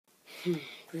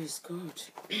Praise God.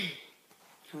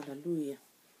 Hallelujah.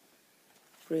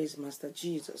 Praise Master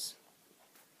Jesus.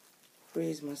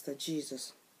 Praise Master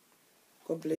Jesus.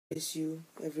 God bless you,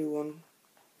 everyone.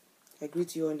 I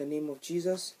greet you all in the name of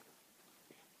Jesus.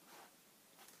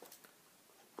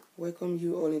 Welcome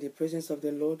you all in the presence of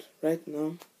the Lord right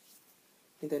now.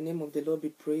 In the name of the Lord be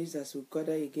praised as we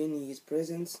gather again in His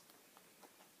presence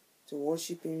to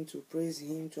worship Him, to praise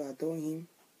Him, to adore Him.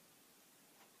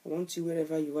 I want you,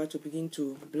 wherever you are, to begin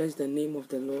to bless the name of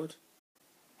the Lord.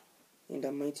 In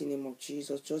the mighty name of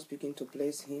Jesus, just begin to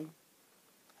bless Him.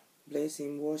 Bless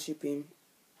Him, worship Him.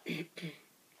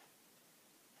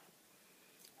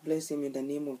 Bless Him in the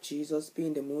name of Jesus. Be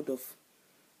in the mood of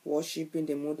worship, in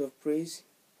the mood of praise.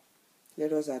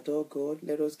 Let us adore God.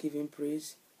 Let us give Him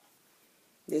praise.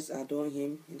 Let's adore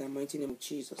Him in the mighty name of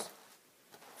Jesus.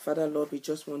 Father, Lord, we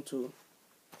just want to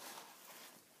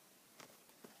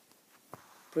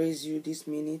praise You this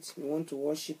minute. We want to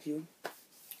worship You.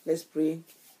 Let's pray.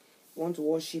 We want to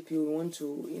worship You. We want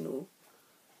to,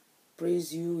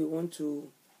 praise You. We want to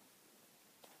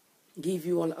give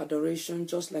You all adoration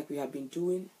just like we have been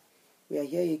doing. We are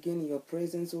here again in Your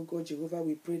presence, oh God, Jehovah.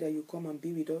 We pray that You come and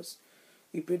be with us.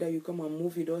 We pray that You come and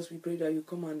move with us. We pray that You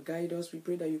come and guide us. We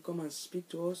pray that You come and speak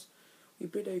to us. We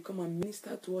pray that You come and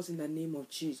minister to us in the name of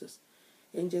Jesus.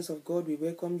 Angels of God, we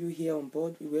welcome You here on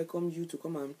board. We welcome You to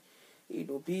come and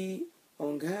be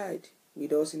on guard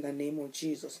with us in the name of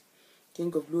Jesus.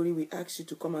 King of glory, we ask You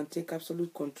to come and take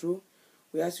absolute control.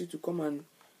 We ask You to come and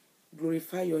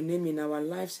glorify Your name in our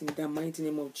lives in the mighty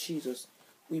name of Jesus.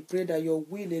 We pray that Your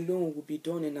will alone will be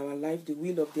done in our life. The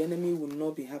will of the enemy will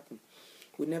not be happen.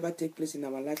 Will never take place in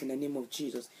our life in the name of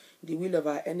Jesus. The will of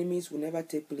our enemies will never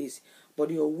take place.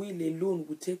 But Your will alone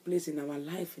will take place in our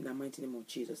life in the mighty name of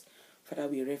Jesus. Father,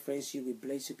 we reference You. We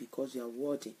bless You because You are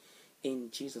worthy.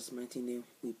 In Jesus' mighty name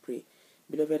we pray.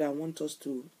 Beloved, I want us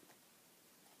to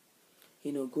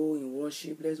go in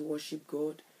worship. Let's worship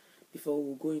God before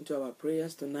we go into our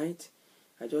prayers tonight.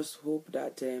 I just hope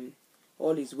that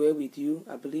all is well with you.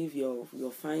 I believe you're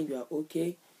fine, you are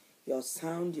okay, you're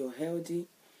sound, you're healthy.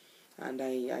 And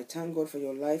I thank God for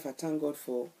your life. I thank God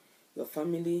for your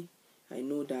family. I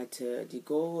know that the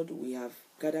God we have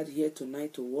gathered here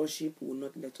tonight to worship will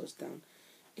not let us down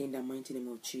in the mighty name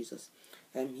of Jesus.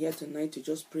 I'm here tonight to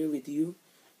just pray with you,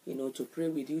 to pray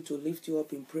with you, to lift you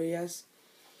up in prayers.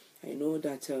 I know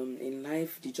that in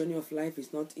life, the journey of life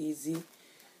is not easy.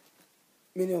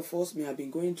 Many of us may have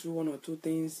been going through one or two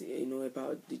things,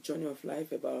 about the journey of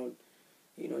life, about,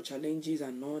 challenges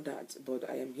and all that. But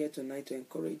I am here tonight to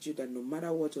encourage you that no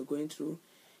matter what you're going through,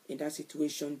 in that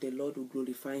situation, the Lord will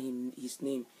glorify His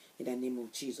name in the name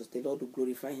of Jesus. The Lord will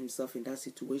glorify Himself in that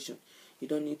situation. You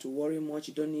don't need to worry much.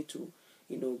 You don't need to,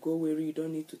 go weary. You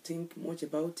don't need to think much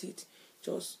about it.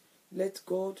 Just let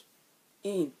God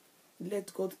in.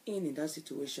 Let God in that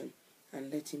situation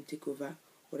and let Him take over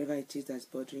whatever it is that's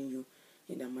bothering you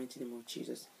in the mighty name of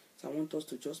Jesus. So I want us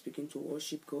to just begin to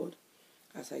worship God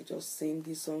as I just sing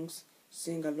these songs.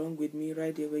 Sing along with me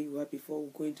right there where you are before we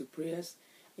go into prayers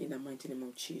in the mighty name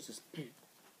of Jesus.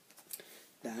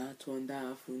 That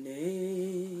wonderful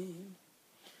name,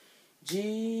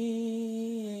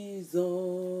 Jesus.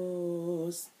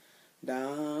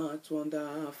 That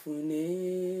wonderful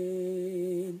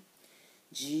name,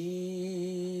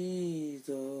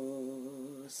 Jesus.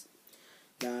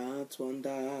 That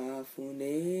wonderful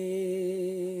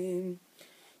name,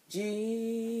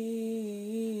 Jesus.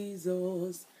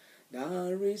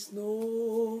 There is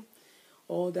no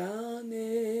other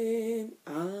name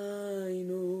I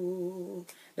know.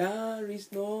 There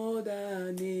is no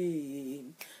other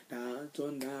name. That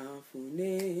wonderful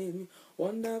name,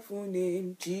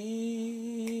 Jesus.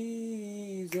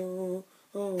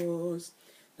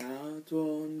 That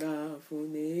wonderful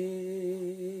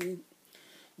name,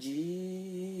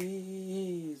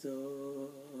 Jesus.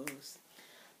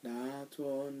 That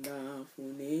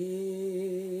wonderful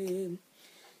name,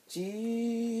 Jesus.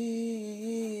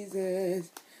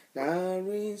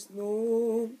 There is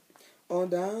no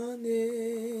other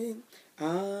name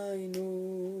I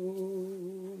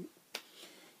know.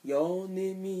 Your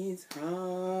name is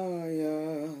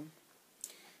higher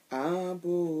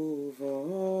above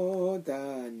all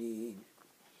the name.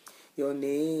 Your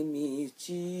name is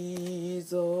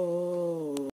Jesus.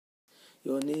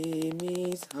 Your name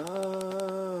is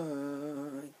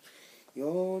high.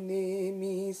 Your name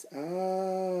is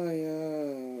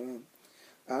higher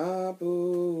above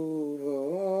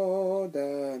all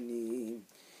the name.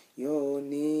 Your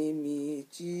name is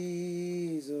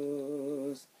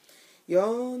Jesus.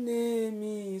 Your name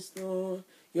is Lord.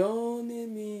 Your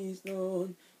name is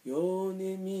Lord. Your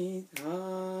name is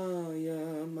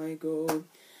higher, my God.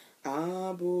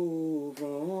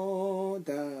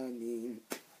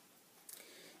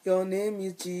 Your name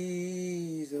is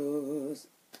Jesus.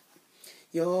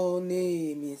 Your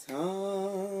name is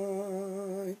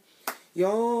high.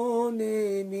 Your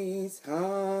name is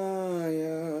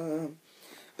higher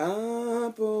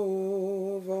above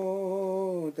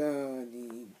all the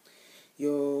name.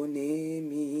 Your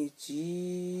name is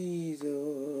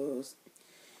Jesus.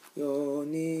 Your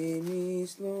name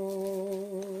is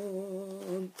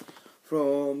Lord.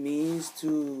 From east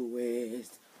to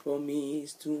west, from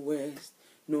east to west,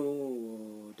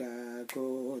 no other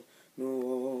God,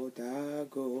 no other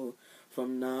God.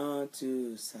 From north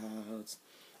to south,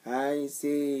 I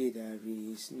say there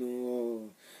is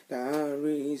no other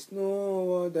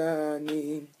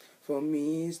name. From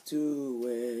east to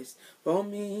west,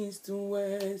 from east to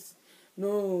west,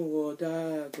 no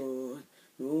other God,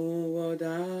 no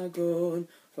other God.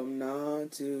 From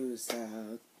north to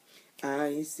south,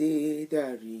 I say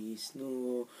there is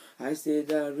no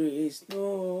other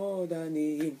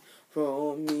name.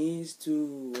 From east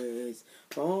to west,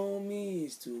 from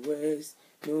east to west,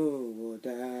 no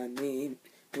other name,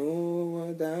 no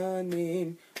other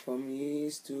name. From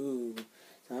east to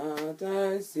south,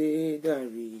 I say there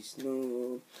is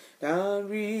no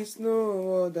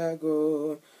other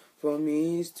God. From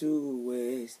east to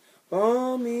west,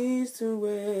 from east to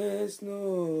west,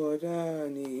 no other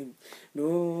name,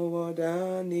 no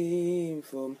other name.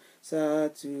 From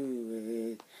south to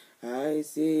west, I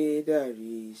say there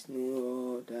is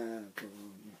no other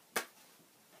God.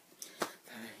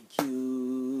 Thank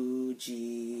you,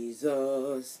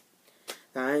 Jesus.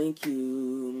 Thank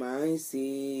you, my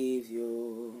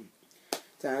Savior.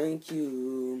 Thank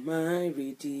you, my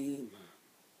Redeemer.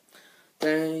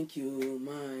 Thank you,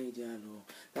 my dear Lord.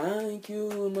 Thank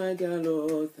you, my dear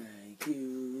Lord. Thank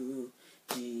you,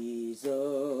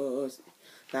 Jesus.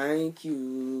 Thank you,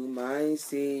 my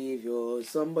Savior.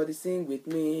 Somebody sing with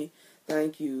me.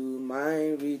 Thank you,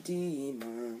 my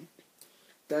Redeemer.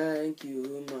 Thank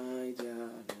you, my dear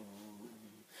Lord.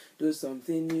 Do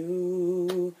something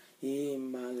new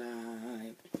in my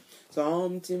life.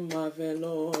 Something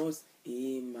marvelous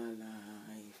in my life.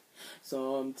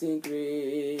 Something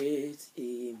great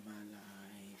in my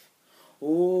life.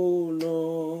 Oh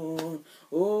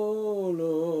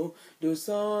Lord, do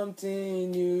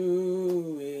something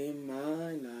new in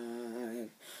my life.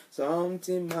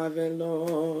 Something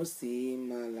marvelous in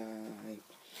my life.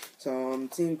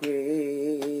 Something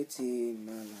great in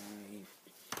my life.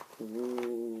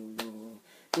 Oh Lord,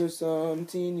 do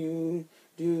something new.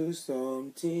 Do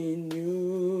something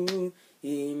new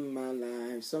in my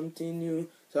life. Something new,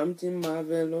 something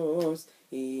marvelous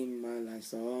in my life.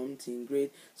 Something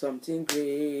great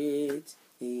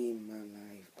in my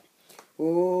life.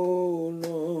 Oh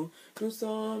Lord, do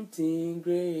something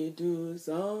great in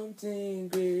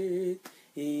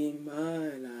my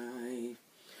life.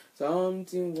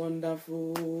 Something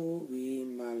wonderful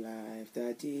in my life,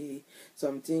 Daddy.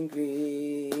 Something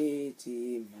great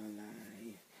in my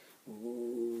life.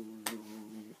 Oh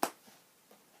Lord.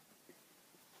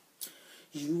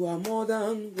 You are more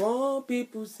than what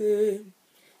people say.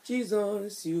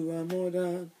 Jesus, you are more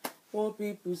than what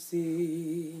people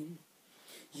say.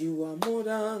 You are more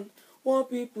than what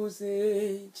people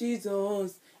say.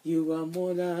 Jesus, you are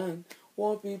more than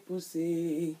what people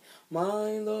say.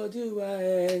 My Lord, you are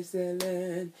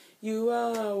excellent. You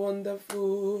are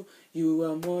wonderful. You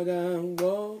are more than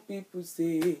what people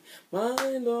say.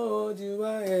 My Lord, you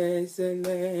are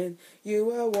excellent.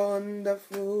 You are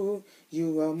wonderful.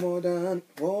 You are more than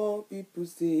what people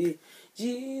say.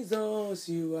 Jesus,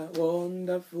 you are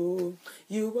wonderful.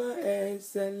 You are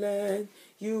excellent.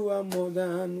 You are more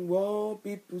than what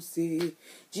people say.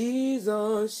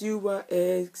 Jesus, you are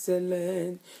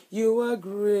excellent. You are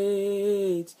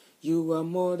great. You are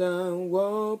more than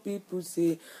what people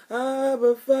say.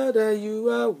 Abba, Father, you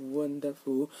are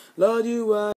wonderful. Lord,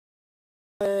 you are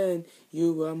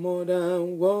you are more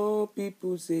than what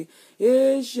people say.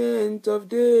 Ancient of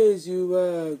days, you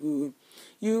are good.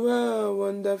 You are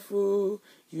wonderful.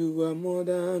 You are more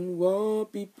than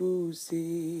what people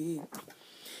say.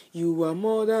 You are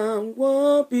more than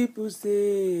what people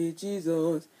say,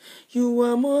 Jesus. You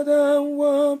are more than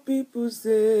what people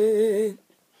say.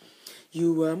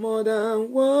 You are more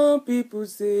than what people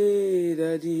say,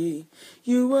 Daddy.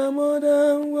 You are more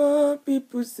than what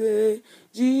people say,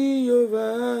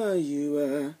 Jehovah. You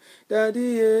are, Daddy,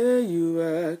 yeah, you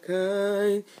are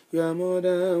kind. You are more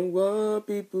than what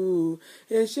people.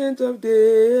 Ancient of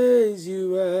days,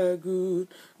 you are good.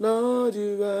 Lord,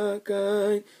 you are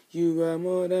kind. You are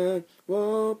more than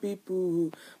what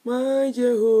people. My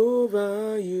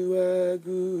Jehovah, you are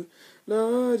good.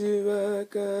 Lord, you are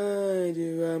kind,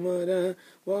 you are more than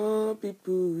what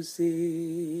people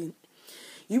say.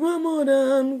 You are more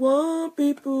than what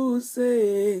people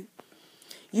say.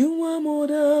 You are more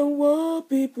than what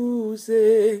people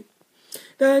say.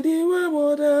 Daddy, you are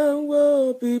more than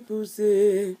what people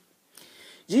say.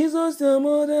 Jesus, you are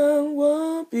more than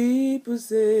what people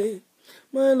say.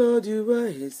 My Lord, you are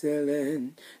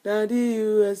excellent. Daddy,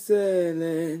 you are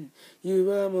excellent.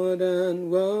 You are more than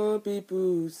what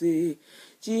people say.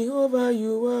 Jehovah,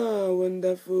 you are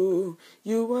wonderful.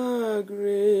 You are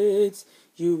great.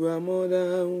 You are more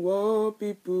than what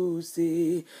people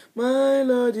say. My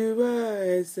Lord, you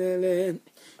are excellent.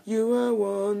 You are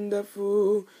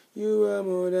wonderful. You are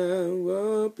more than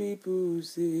what people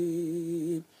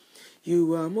say.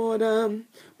 You are more than,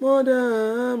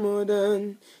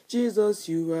 Jesus,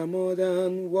 you are more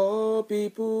than what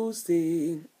people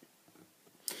say.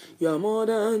 You are more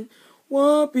than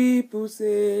what people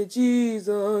say.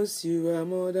 Jesus, you are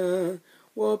more than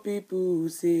what people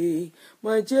say.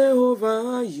 My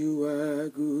Jehovah, you are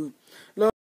good.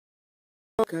 Lord,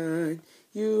 kind.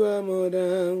 You are more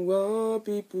than what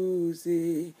people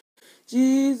say.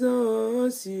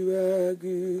 Jesus, you are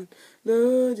good.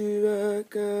 Lord, you are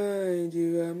kind.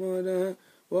 You are more than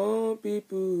what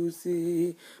people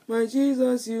say. My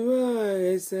Jesus, you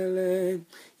are excellent.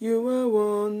 You are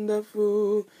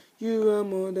wonderful. You are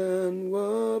more than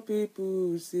what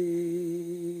people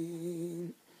say.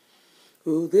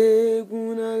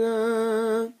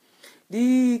 Odegunaga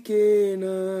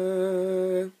dikena.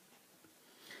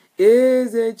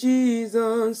 Eze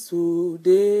Jesus,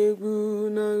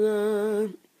 odegunaga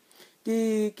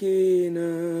dikena.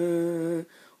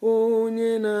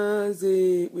 Onye na-aza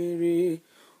ekpere,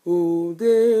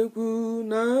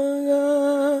 odegunaga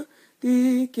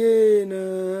dikena.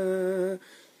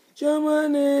 Chioma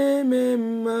na-eme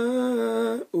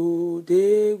mma,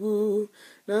 odegunaga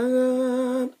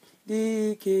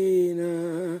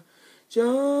dikena.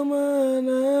 Chioma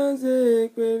na-aza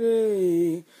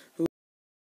ekpere,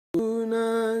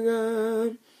 odegunaga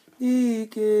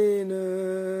dikena.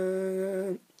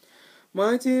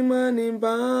 Mighty man in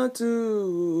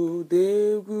battle,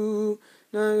 odegunaga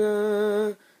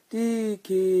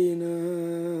dikena.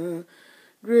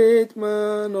 Great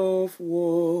man of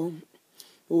war,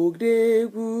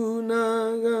 odegunaga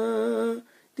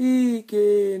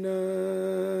dikena.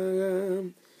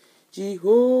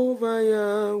 Jehovah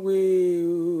Yahweh,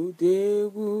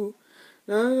 odegunaga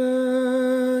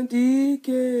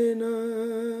dikena.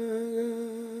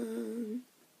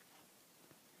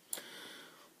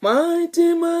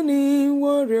 Mighty mighty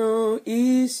warrior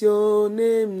is your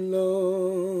name,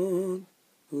 Lord.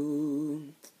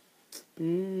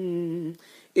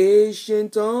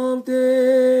 Ancient of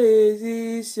days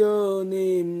is your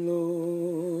name,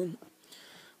 Lord.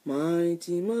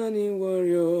 Mighty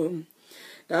warrior,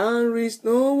 there is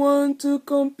no one to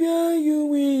compare you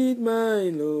with, my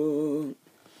Lord.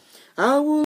 I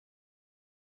will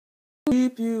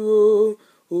keep you,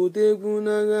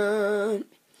 odegunaga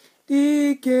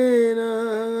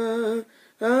dikena.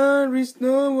 There is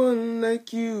no one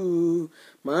like you,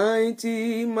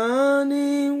 mighty man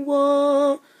in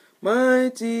war,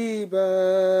 mighty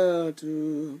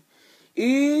battle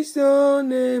is your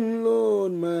name,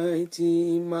 Lord.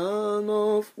 Mighty man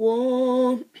of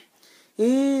war,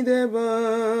 in the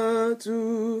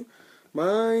battle,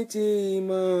 mighty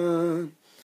man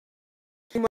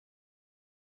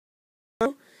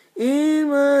in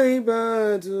my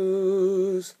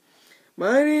battles.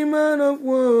 Mighty man of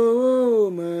war,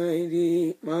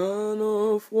 mighty man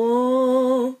of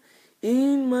war,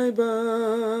 in my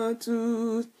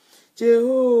battles.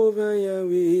 Jehovah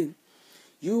Yahweh,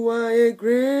 you are a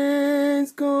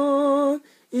great God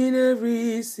in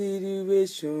every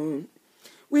situation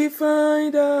we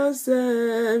find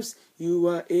ourselves. You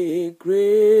are a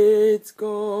great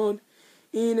God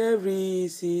in every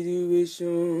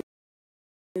situation.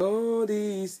 Lord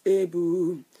is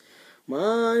able.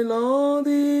 My Lord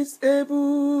is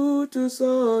able to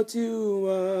sort you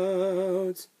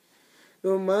out.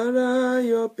 No matter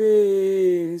your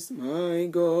pains, my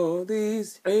God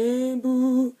is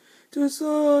able to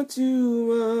sort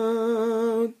you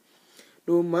out.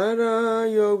 No matter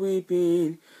your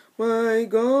weeping, my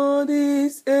God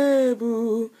is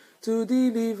able to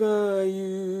deliver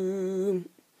you.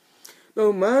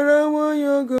 No matter what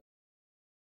you're going,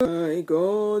 my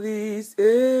God is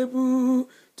able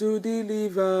to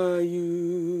deliver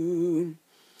you.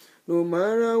 No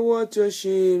matter what your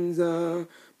shames are,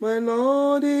 my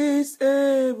Lord is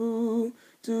able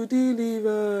to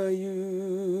deliver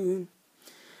you.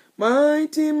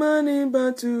 Mighty man in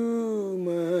battle,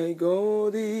 my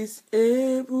God is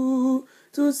able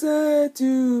to set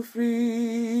you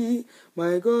free.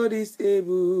 My God is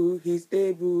able, He's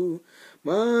able.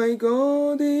 My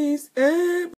God is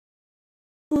able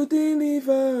to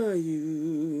deliver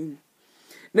you.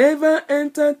 Never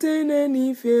entertain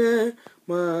any fear.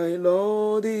 My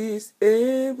Lord is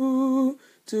able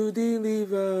to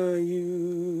deliver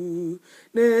you.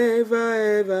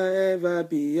 Never, ever, ever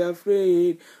be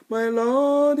afraid. My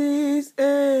Lord is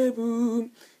able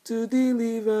to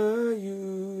deliver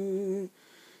you.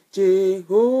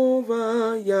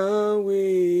 Jehovah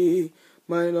Yahweh,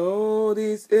 my Lord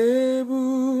is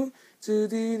able to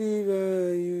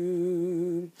deliver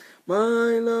you.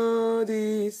 My Lord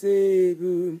is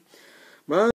able.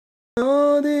 My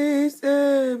Lord is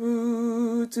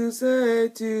able to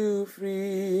set you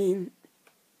free.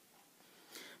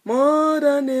 More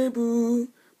than able,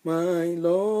 my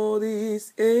Lord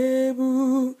is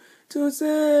able to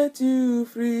set you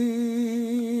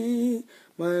free.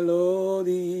 My Lord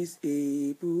is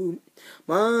able.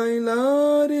 My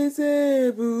Lord is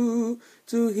able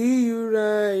to heal you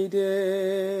right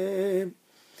there.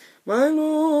 My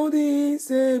Lord is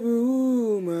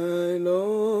able. My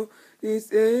Lord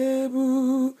is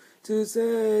able to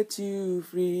set you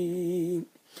free.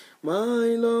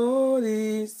 My Lord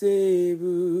is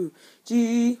able.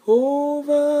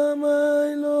 Jehovah,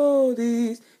 my Lord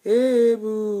is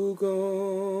able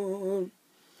God.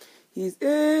 He's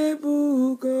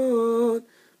able God.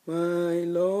 My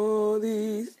Lord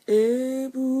is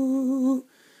able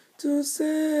to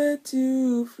set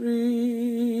you free.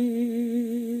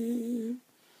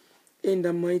 In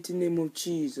the mighty name of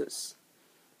Jesus.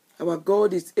 Our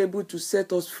God is able to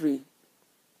set us free.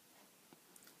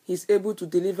 He's able to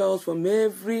deliver us from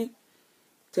every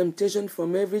temptation,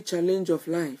 from every challenge of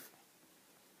life.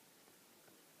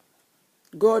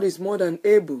 God is more than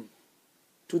able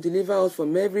to deliver us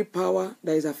from every power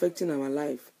that is affecting our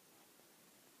life.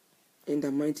 In the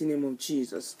mighty name of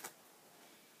Jesus.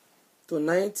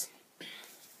 Tonight,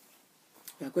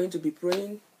 we are going to be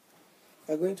praying.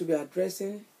 We are going to be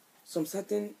addressing some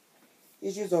certain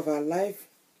issues of our life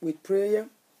with prayer.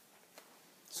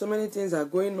 So many things are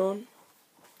going on.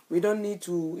 We don't need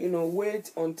to,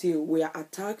 wait until we are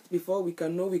attacked before we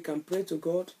can know we can pray to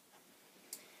God.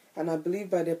 And I believe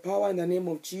by the power in the name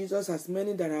of Jesus, as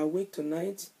many that are awake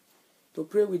tonight, to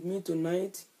pray with me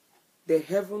tonight, the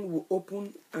heaven will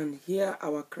open and hear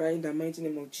our cry in the mighty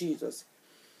name of Jesus.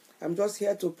 I'm just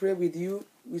here to pray with you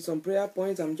with some prayer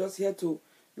points. I'm just here to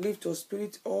lift your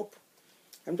spirit up.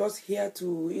 I'm just here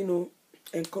to,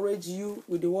 encourage you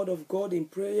with the word of God in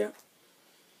prayer.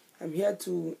 I'm here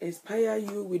to inspire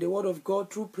you with the word of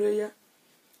God through prayer.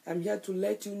 I'm here to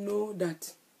let you know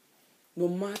that no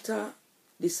matter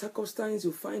the circumstance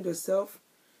you find yourself,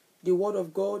 the word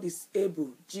of God is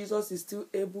able. Jesus is still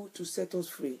able to set us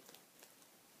free.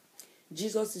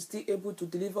 Jesus is still able to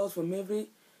deliver us from every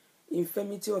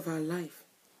infirmity of our life.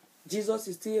 Jesus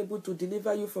is still able to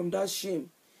deliver you from that shame.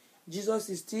 Jesus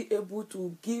is still able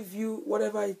to give you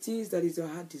whatever it is that is your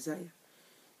heart desire.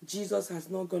 Jesus has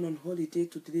not gone on holiday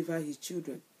to deliver his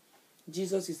children.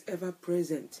 Jesus is ever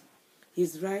present.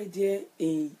 He's right there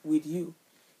with you.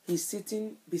 He's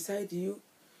sitting beside you.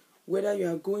 Whether you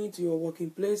are going to your working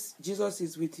place, Jesus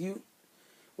is with you.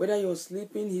 Whether you're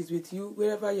sleeping, he's with you.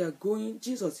 Wherever you are going,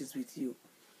 Jesus is with you.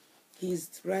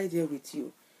 He's right there with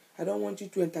you. I don't want you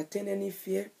to entertain any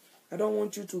fear. I don't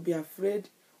want you to be afraid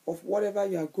of whatever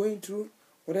you are going through,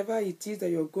 whatever it is that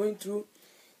you're going through.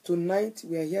 Tonight,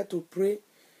 we are here to pray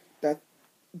that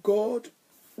God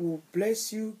will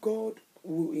bless you. God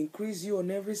will increase you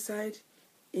on every side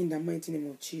in the mighty name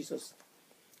of Jesus.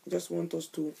 I just want us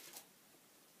to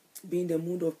be in the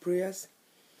mood of prayers.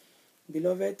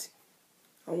 Beloved,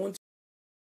 I want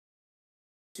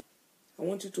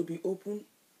you to be open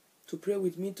to pray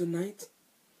with me tonight.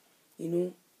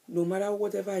 No matter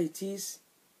whatever it is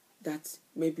that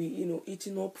may be,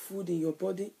 eating up food in your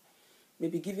body,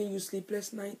 maybe giving you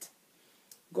sleepless night.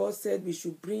 God said we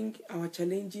should bring our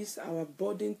challenges, our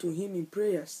burden to him in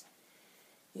prayers.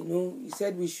 He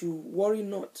said we should worry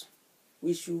not,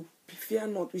 we should fear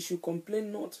not, we should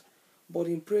complain not, but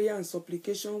in prayer and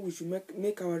supplication we should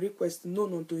make our requests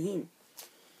known unto him.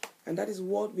 And that is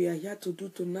what we are here to do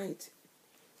tonight.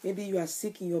 Maybe you are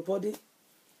sick in your body.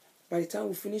 By the time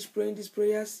we finish praying these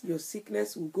prayers, your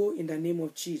sickness will go in the name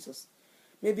of Jesus.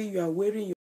 Maybe you are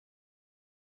weary.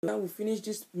 By the time we finish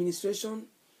this ministration,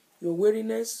 your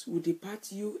weariness will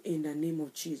depart you in the name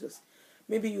of Jesus.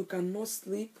 Maybe you cannot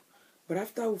sleep, but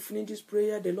after we finish this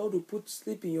prayer, the Lord will put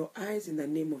sleep in your eyes in the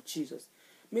name of Jesus.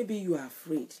 Maybe you are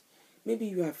afraid. Maybe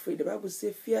you are afraid. The Bible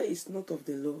says fear is not of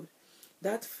the Lord.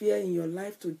 That fear in your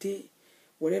life today,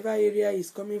 whatever area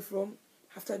is coming from,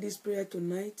 after this prayer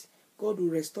tonight, God will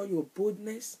restore your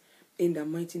boldness in the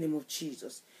mighty name of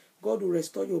Jesus. God will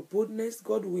restore your boldness.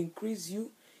 God will increase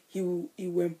you. He will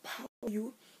empower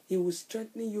you. He will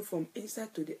strengthen you from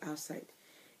inside to the outside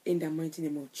in the mighty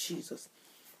name of Jesus.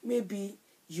 Maybe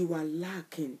you are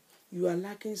lacking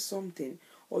something,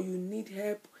 or you need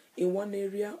help in one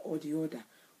area or the other.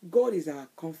 God is our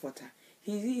comforter.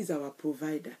 He is our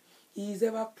provider. He is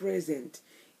ever present.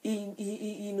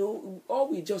 All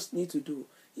we just need to do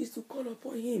is to call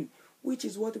upon Him, which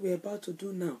is what we're about to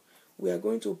do now. We are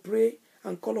going to pray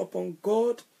and call upon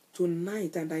God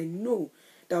tonight, and I know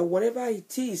that whatever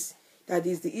it is that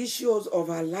is the issues of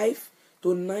our life,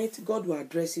 tonight God will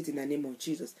address it in the name of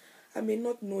Jesus. I may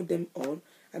not know them all.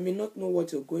 I may not know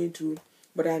what you're going through,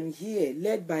 but I'm here,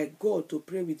 led by God, to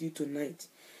pray with you tonight.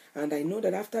 And I know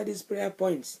that after these prayer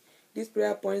points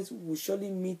will surely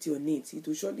meet your needs. It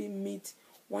will surely meet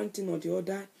one thing or the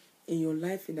other in your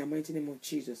life in the mighty name of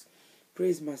Jesus.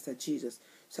 Praise Master Jesus.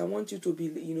 So I want you to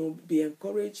be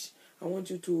encouraged. I want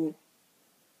you to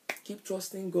keep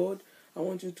trusting God. I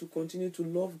want you to continue to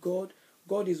love God.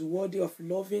 God is worthy of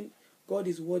loving. God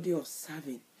is worthy of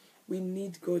serving. We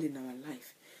need God in our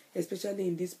life, especially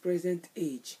in this present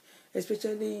age,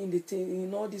 especially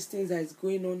in all these things that is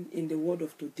going on in the world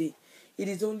of today. It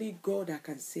is only God that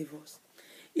can save us.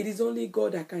 It is only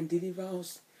God that can deliver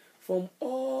us from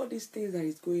all these things that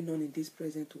is going on in this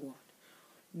present world.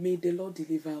 May the Lord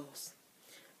deliver us.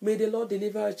 May the Lord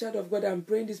deliver us. Child of God, I'm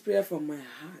praying this prayer from my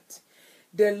heart.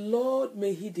 The Lord,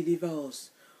 may He deliver us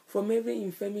from every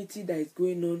infirmity that is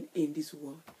going on in this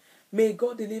world. May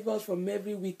God deliver us from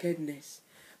every wickedness.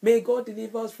 May God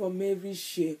deliver us from every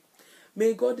shame.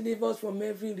 May God deliver us from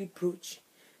every reproach.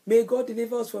 May God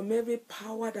deliver us from every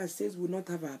power that says we will not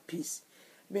have our peace.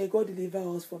 May God deliver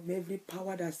us from every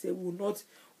power that says we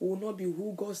will not be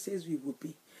who God says we will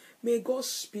be. May God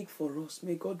speak for us.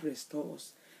 May God restore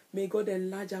us. May God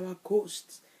enlarge our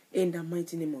coasts in the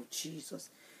mighty name of Jesus.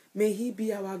 May He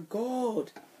be our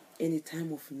God in a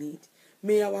time of need.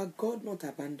 May our God not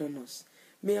abandon us.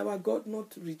 May our God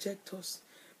not reject us.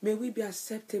 May we be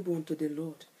acceptable unto the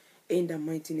Lord in the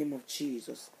mighty name of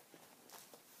Jesus.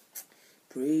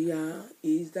 Prayer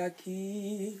is the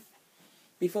key.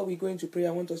 Before we go into prayer,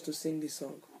 I want us to sing this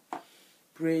song.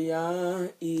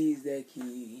 Prayer is the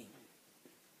key.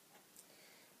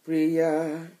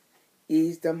 Prayer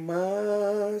is the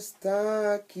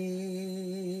master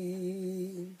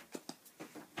key.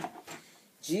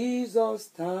 Jesus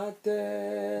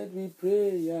started with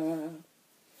prayer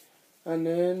and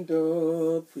end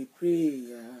up with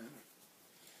prayer.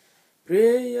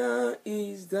 Prayer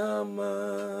is the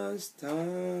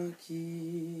master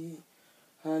key.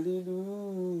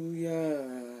 Hallelujah.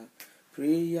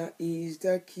 Prayer is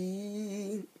the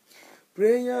key.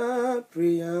 Prayer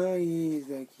is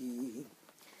the key.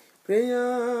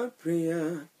 Prayer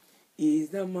is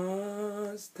the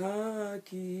master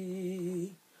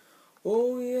key.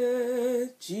 Oh yeah,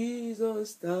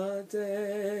 Jesus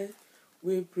started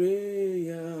with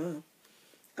prayer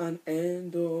and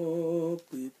end up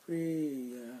with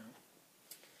prayer.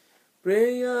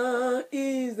 Prayer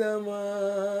is the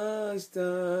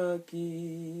master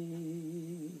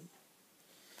key.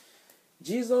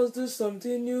 Jesus, do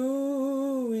something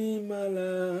new in my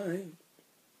life.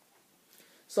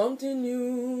 Something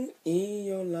new in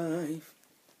your life.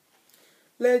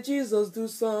 Let Jesus do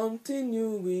something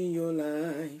new in your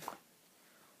life.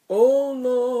 Oh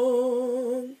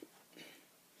Lord,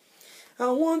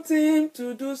 I want Him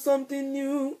to do something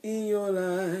new in your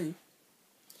life.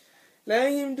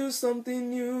 Let Him do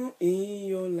something new in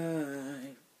your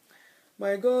life.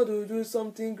 My God will do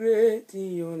something great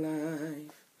in your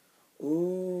life.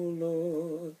 Oh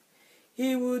Lord,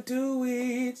 He will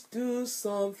do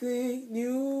something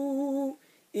new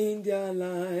in their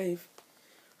life.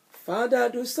 Father,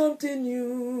 do something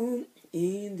new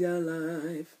in their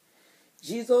life.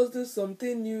 Jesus, do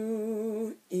something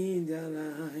new in their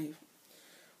life.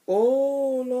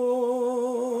 Oh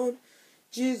Lord,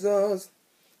 Jesus,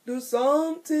 do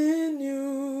something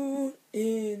new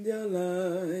in their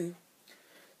life.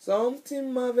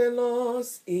 Something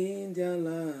marvelous in their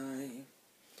life.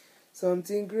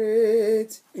 Something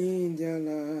great in their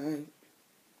life.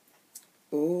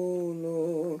 Oh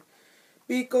Lord,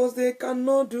 because they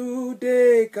cannot do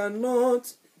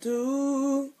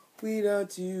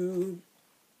without you.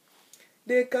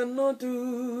 They cannot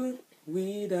do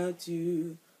without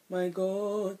you, my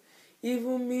God.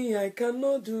 Even me, I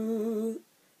cannot do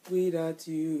without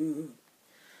you.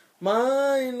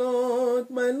 My Lord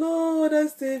and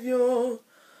Savior,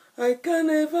 I can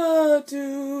never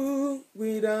do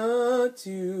without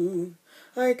you.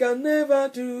 I can never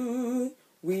do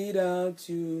without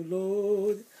you,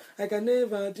 Lord. I can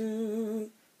never do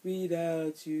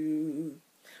without you,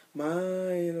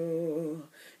 my Lord.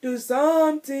 Do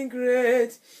something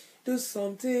great, do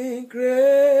something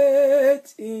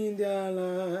great in their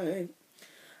life.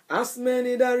 As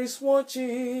many that is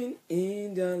watching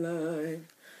in their life,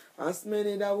 as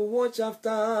many that will watch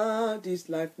after this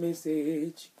life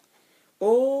message.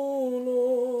 Oh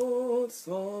Lord,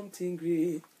 something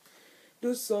great,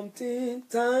 do something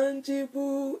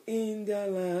tangible in their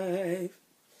life,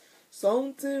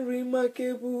 something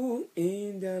remarkable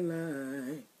in their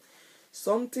life,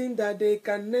 something that they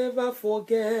can never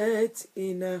forget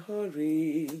in a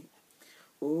hurry.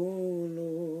 Oh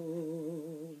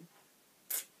Lord,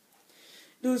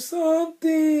 do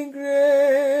something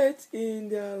great in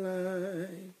their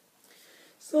life,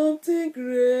 something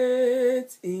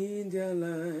great in their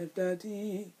life,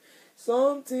 Daddy,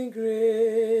 something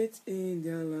great in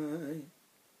their life.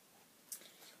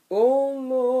 Oh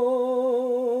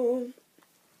Lord,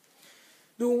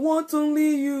 do what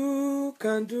only you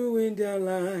can do in their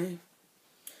life.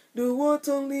 Do what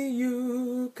only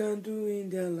you can do in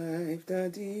their life,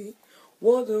 Daddy.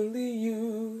 What only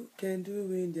you can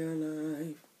do in their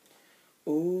life.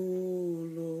 Oh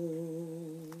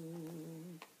Lord,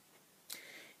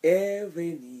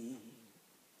 every knee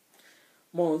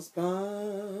must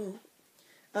bow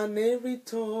and every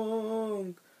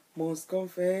tongue must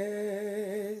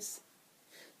confess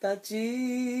that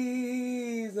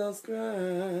Jesus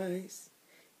Christ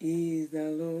is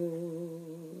the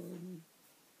Lord.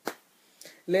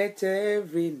 Let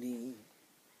every knee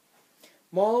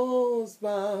must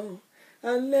bow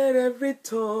and let every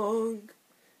tongue,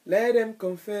 let them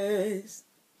confess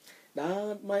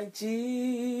that my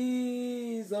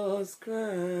Jesus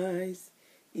Christ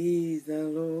is the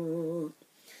Lord.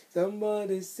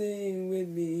 Somebody sing with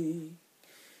me.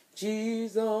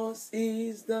 Jesus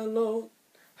is the Lord.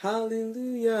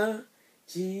 Hallelujah.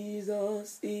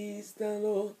 Jesus is the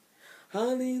Lord.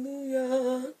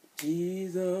 Hallelujah.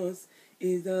 Jesus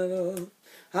is the Lord.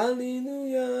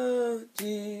 Hallelujah.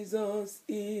 Jesus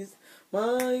is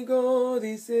my God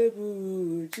is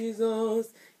able.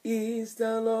 Jesus is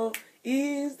the Lord.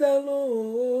 Is the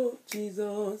Lord.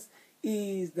 Jesus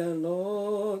is the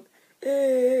Lord.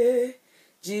 Hey.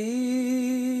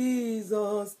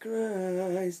 Jesus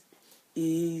Christ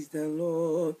is the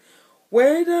Lord.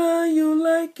 Whether you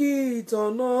like it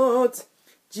or not,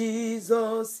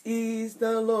 Jesus is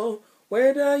the Lord.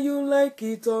 Whether you like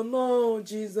it or not,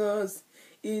 Jesus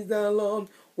is the Lord.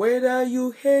 Whether you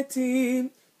hate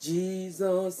him,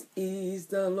 Jesus is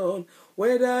the Lord.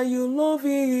 Whether you love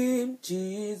him,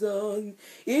 Jesus.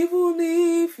 Even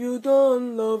if you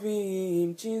don't love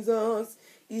him, Jesus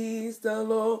is the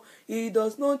Lord. He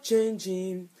does not change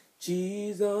him.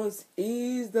 Jesus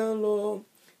is the Lord.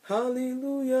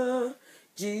 Hallelujah.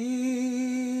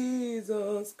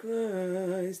 Jesus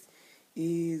Christ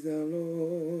is the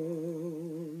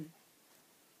Lord.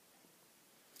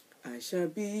 I shall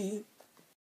be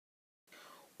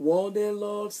what the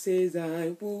Lord says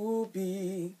I will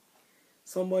be.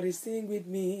 Somebody sing with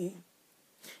me.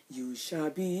 You shall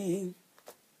be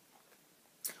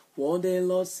what the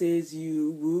Lord says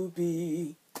you will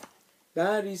be.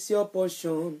 That is your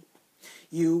portion.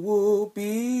 You will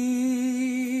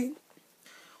be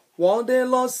what the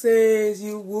Lord says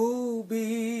you will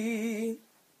be.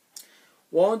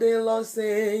 What the Lord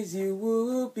says you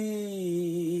will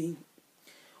be.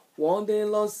 What the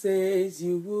Lord says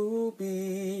you will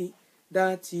be.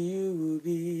 That you will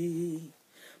be.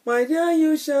 My dear,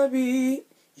 you shall be.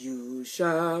 You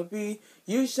shall be.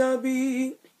 You shall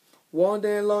be. What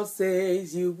the Lord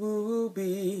says you will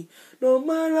be. No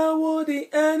matter what the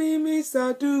enemies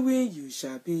are doing, you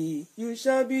shall be. You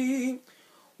shall be.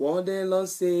 What the Lord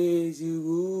says you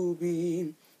will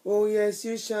be. Oh yes,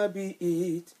 you shall be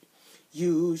it.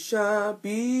 You shall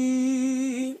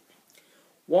be.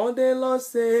 What the Lord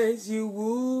says you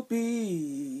will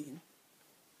be.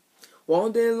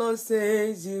 What the Lord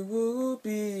says you will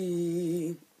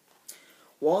be.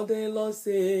 What the Lord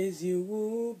says you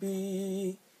will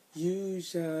be. You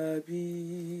shall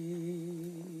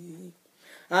be.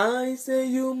 I say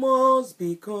you must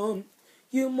become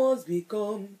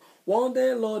what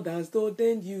the Lord has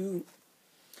ordained you.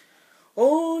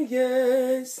 Oh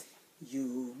yes,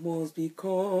 you must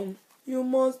become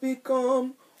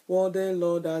what the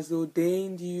Lord has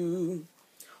ordained you.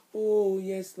 Oh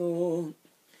yes, Lord,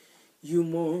 you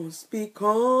must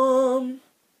become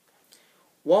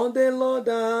what the Lord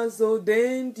has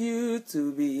ordained you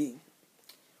to be.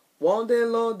 What the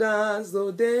Lord has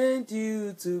ordained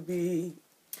you to be.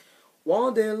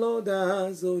 What the Lord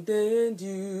has ordained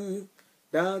you,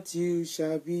 that you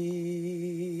shall be.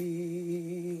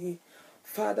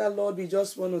 Father, Lord, we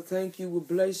just want to thank you. We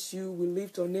bless you. We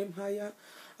lift your name higher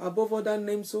above other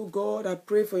names, oh God. I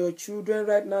pray for your children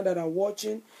right now that are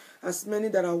watching, as many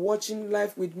that are watching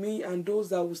live with me and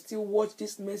those that will still watch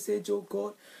this message, oh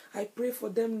God. I pray for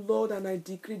them, Lord, and I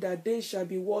decree that they shall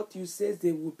be what you say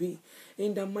they will be.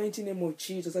 In the mighty name of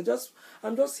Jesus.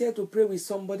 I'm just here to pray with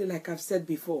somebody like I've said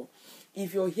before.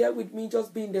 If you're here with me,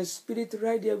 just be in the spirit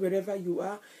right there wherever you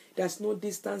are. There's no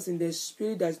distance in the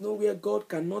spirit. There's nowhere God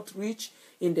cannot reach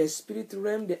in the spirit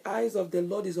realm. The eyes of the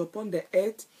Lord is upon the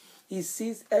earth. He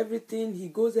sees everything. He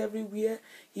goes everywhere.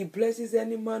 He blesses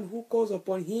any man who calls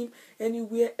upon him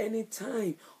anywhere,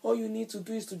 anytime. All you need to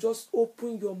do is to just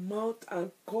open your mouth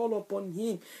and call upon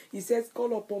him. He says,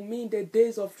 call upon me in the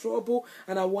days of trouble,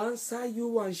 and I will answer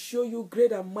you and show you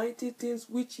great and mighty things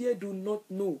which ye do not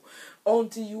know.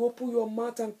 Until you open your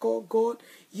mouth and call God,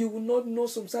 you will not know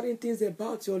some certain things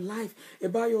about your life,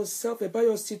 about yourself, about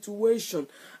your situation.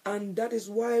 And that is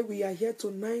why we are here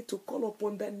tonight to call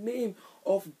upon the name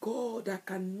of God that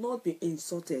cannot be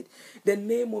insulted, the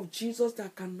name of Jesus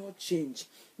that cannot change,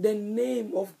 the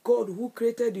name of God who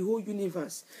created the whole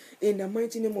universe. In the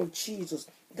mighty name of Jesus,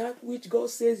 that which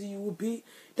God says you will be,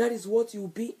 that is what you will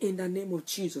be in the name of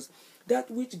Jesus.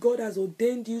 That which God has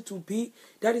ordained you to be,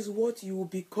 that is what you will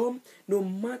become, no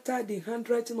matter the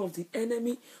handwriting of the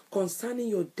enemy concerning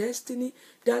your destiny.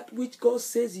 That which God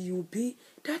says you will be,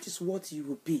 that is what you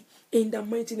will be. In the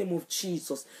mighty name of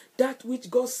Jesus. That which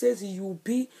God says you will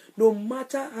be, no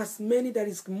matter as many that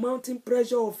is mounting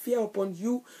pressure or fear upon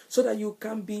you, so that you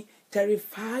can be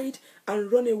terrified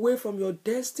and run away from your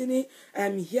destiny. I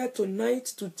am here tonight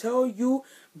to tell you,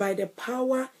 by the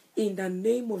power in the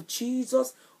name of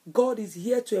Jesus, God is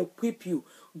here to equip you.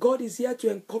 God is here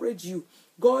to encourage you.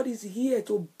 God is here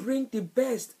to bring the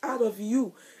best out of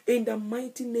you in the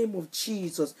mighty name of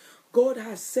Jesus. God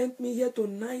has sent me here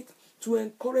tonight to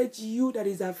encourage you that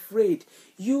is afraid,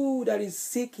 you that is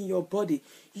sick in your body,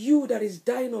 you that is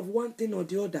dying of one thing or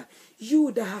the other,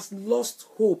 you that has lost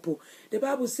hope. The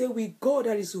Bible says with God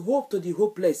there is hope to the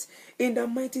hopeless. In the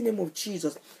mighty name of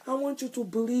Jesus, I want you to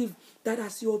believe that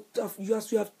as you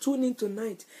have tuned in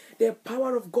tonight, the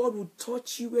power of God will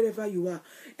touch you wherever you are.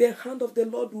 The hand of the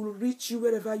Lord will reach you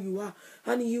wherever you are,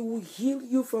 and He will heal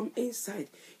you from inside.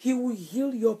 He will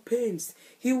heal your pains.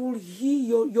 He will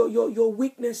heal your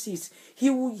weaknesses. He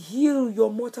will heal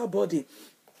your mortal body.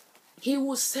 He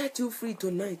will set you free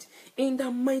tonight in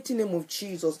the mighty name of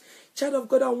Jesus. Child of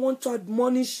God, I want to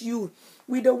admonish you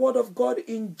with the word of God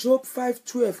in Job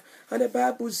 5:12. And the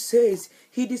Bible says,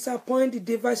 He disappoints the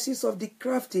devices of the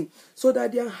crafty, so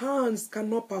that their hands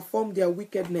cannot perform their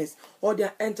wickedness or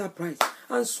their enterprise.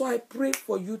 And so I pray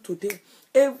for you today.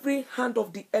 Every hand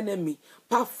of the enemy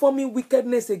performing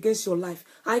wickedness against your life,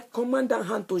 I command that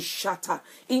hand to shatter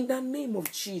in the name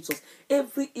of Jesus.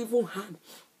 Every evil hand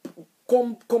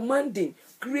commanding,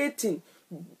 creating,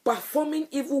 performing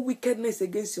evil wickedness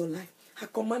against your life, I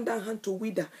command that hand to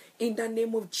wither in the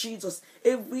name of Jesus.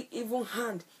 Every evil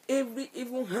hand,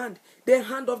 the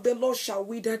hand of the Lord shall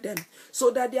wither them,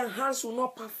 so that their hands will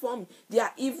not perform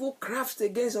their evil crafts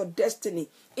against your destiny.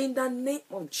 In the name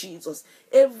of Jesus,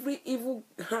 every evil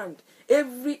hand,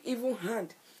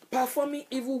 performing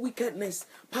evil wickedness,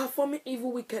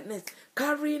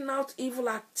 carrying out evil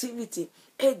activity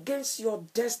against your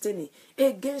destiny,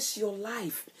 against your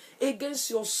life, against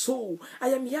your soul. I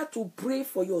am here to pray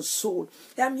for your soul.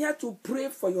 I am here to pray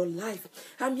for your life.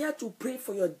 I am here to pray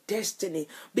for your destiny.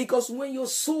 Because when your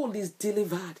soul is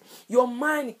delivered, your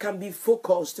mind can be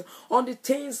focused on the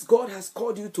things God has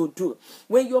called you to do.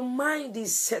 When your mind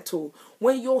is settled,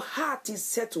 when your heart is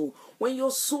settled, when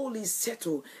your soul is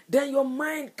settled, then your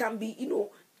mind can be,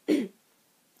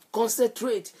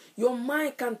 concentrate. Your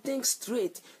mind can think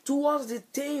straight towards the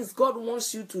things God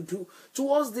wants you to do,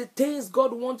 towards the things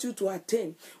God wants you to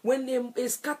attain. When a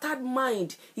scattered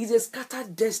mind is a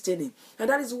scattered destiny. And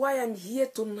that is why I'm here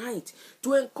tonight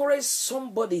to encourage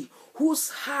somebody whose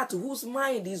heart, whose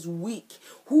mind is weak,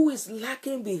 who is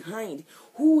lacking behind,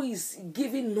 who is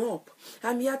giving up.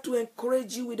 I'm here to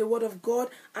encourage you with the word of God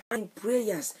and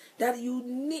prayers that you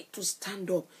need to stand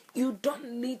up. You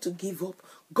don't need to give up.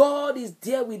 God is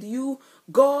there with you.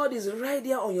 God is right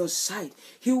there on your side.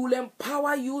 He will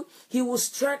empower you. He will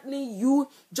strengthen you.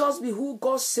 Just be who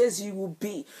God says you will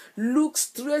be. Look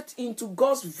straight into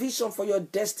God's vision for your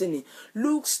destiny.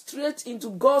 Look straight into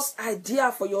God's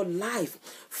idea for your life.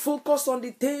 Focus on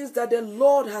the things that the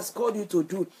Lord has called you to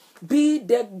do. Be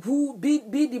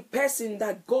the person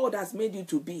that God has made you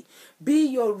to be. Be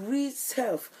your real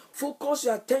self. Focus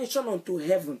your attention onto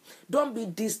heaven. Don't be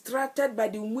distracted by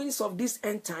the winds of this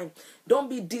end time. Don't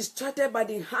be distracted by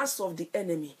the hands of the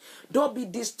enemy. Don't be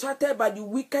distracted by the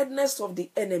wickedness of the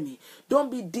enemy.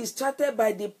 Don't be distracted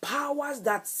by the powers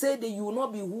that say that you will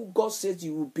not be who God says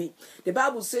you will be. The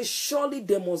Bible says surely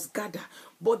they must gather,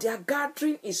 but their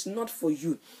gathering is not for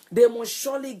you. They must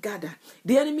surely gather.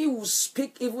 The enemy will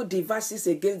speak evil devices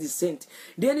against the saint.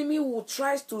 The enemy will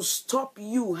try to stop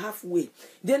you halfway.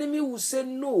 The enemy will say,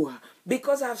 no,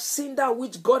 because I've seen that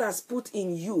which God has put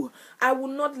in you. I will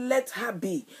not let her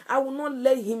be. I will not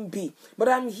let him be. But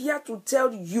I'm here to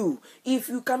tell you, if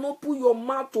you can open your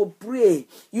mouth to pray,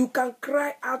 you can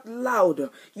cry out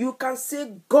loud. You can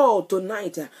say, God,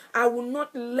 tonight, I will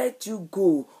not let you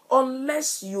go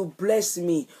unless you bless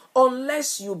me.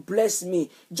 Unless you bless me.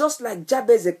 Just like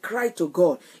Jabez cried to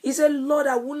God. He said, Lord,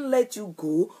 I won't let you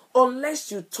go unless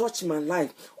you touch my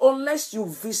life, unless you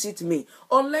visit me,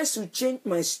 unless you change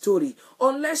my story,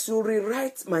 unless you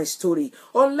rewrite my story,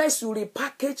 unless you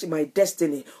repackage my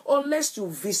destiny, unless you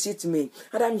visit me.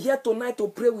 And I'm here tonight to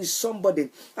pray with somebody.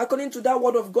 According to that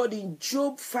word of God in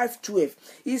Job 5:12,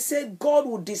 he said God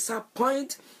will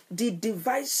disappoint the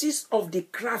devices of the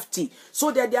crafty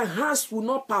so that their hands will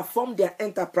not perform their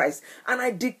enterprise. And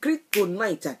I decree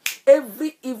tonight,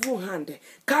 every evil hand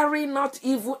carrying out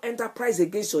evil enterprise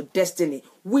against your destiny,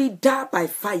 we die by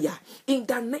fire in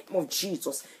the name of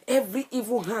Jesus. Every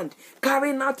evil hand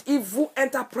carrying out evil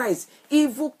enterprise,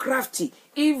 evil crafty,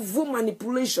 evil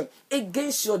manipulation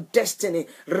against your destiny,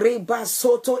 Reba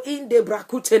Soto in the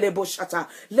Brakutelebo Shata,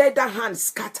 let that hand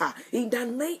scatter in the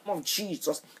name of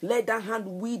Jesus. Let that hand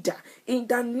wither in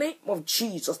the name of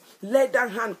Jesus. Let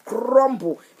that hand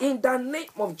crumble in the name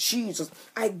of Jesus.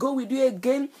 I go with you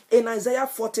again in Isaiah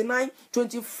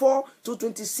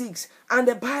 49:24-26. And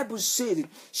the Bible said,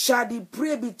 shall the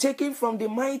prey be taken from the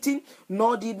mighty,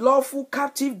 nor the lawful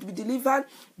captive be delivered?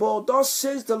 But thus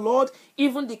says the Lord,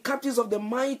 even the captives of the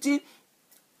mighty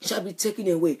shall be taken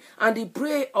away, and the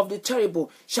prey of the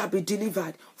terrible shall be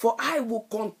delivered. For I will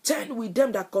contend with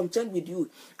them that contend with you,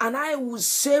 and I will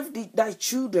save thy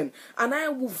children, and I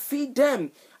will feed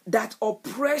them that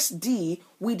oppress thee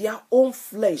with their own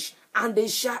flesh, and they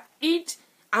shall eat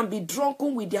and be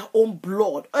drunken with their own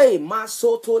blood. Hey,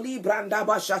 Masotoli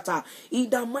Brandabashata. In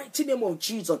the mighty name of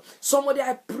Jesus. Somebody,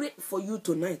 I pray for you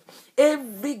tonight.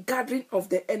 Every gathering of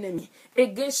the enemy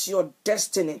against your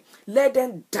destiny, let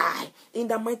them die. In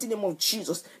the mighty name of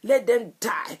Jesus. Let them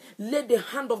die. Let the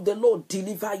hand of the Lord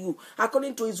deliver you.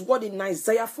 According to his word in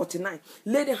Isaiah 49.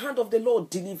 Let the hand of the Lord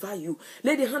deliver you.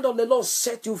 Let the hand of the Lord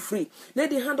set you free. Let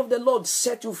the hand of the Lord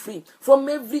set you free from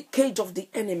every cage of the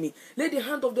enemy. Let the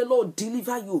hand of the Lord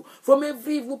deliver you from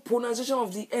every evil pronunciation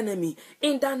of the enemy.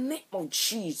 In the name of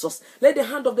Jesus. Let the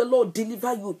hand of the Lord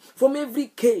deliver you from every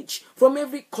cage, from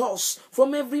every curse,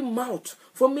 from every mouth,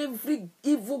 from every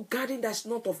evil garden that's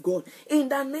not of God. In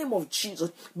the name of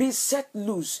Jesus, be set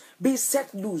loose, be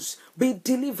set loose, be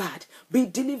delivered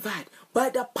by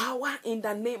the power in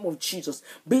the name of Jesus.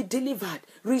 Be delivered.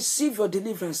 Receive your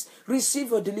deliverance.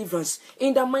 Receive your deliverance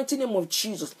in the mighty name of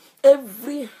Jesus.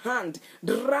 Every hand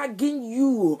dragging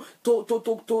you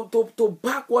to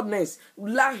backwardness,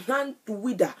 hand to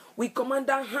wither. We command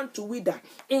that hand to wither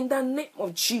in the name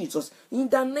of Jesus. In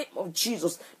the name of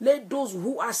Jesus. Let those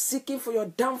who are seeking for your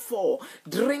downfall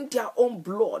drink their own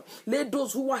blood. Let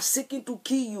those who are seeking to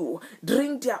kill you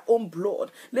drink their own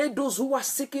blood. Let those who are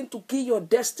seeking to kill your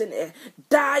destiny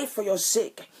die for your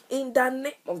sake. In the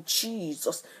name of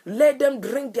Jesus. Let them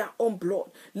drink their own blood.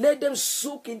 Let them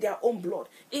soak in their own blood.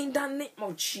 In the name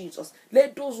of Jesus.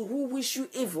 Let those who wish you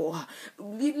evil,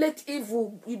 let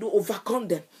evil overcome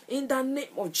them. In the name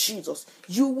of Jesus.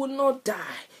 You will not die.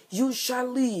 You shall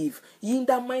live. In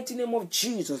the mighty name of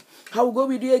Jesus. I will go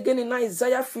with you again in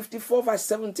Isaiah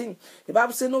 54:17. The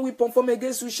Bible says, no weapon formed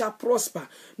against you shall prosper.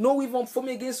 No weapon formed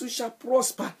against you shall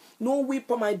prosper. No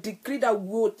weapon, I decree that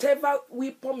whatever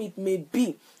weapon it may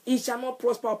be, it shall not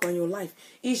prosper upon your life.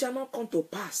 It shall not come to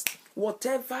pass.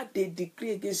 Whatever they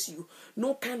decree against you,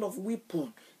 no kind of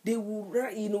weapon they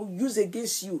will use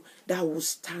against you that will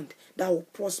stand, that will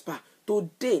prosper.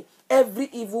 Today, every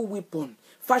evil weapon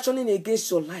fashioning against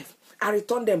your life, I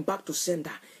return them back to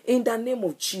sender. In the name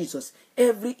of Jesus,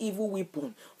 every evil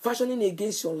weapon fashioning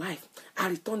against your life, I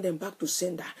return them back to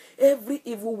sender. Every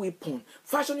evil weapon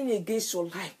fashioning against your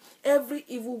life, every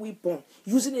evil weapon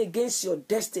using against your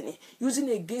destiny,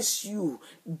 using against you,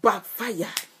 backfire.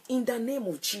 In the name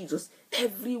of Jesus,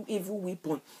 every evil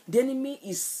weapon the enemy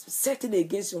is setting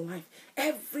against your life,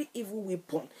 every evil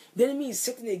weapon the enemy is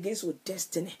setting against your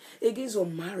destiny, against your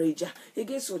marriage,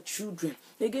 against your children,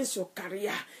 against your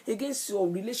career, against your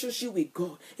relationship with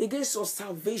God, against your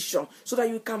salvation, so that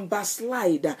you can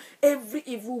backslide. Every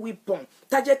evil weapon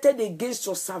targeted against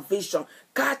your salvation,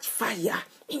 catch fire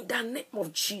in the name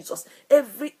of Jesus.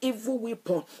 Every evil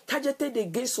weapon targeted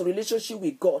against your relationship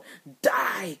with God,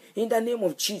 die in the name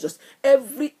of Jesus.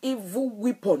 Every evil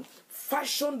weapon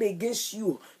fashioned against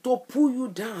you to pull you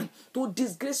down, to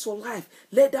disgrace your life,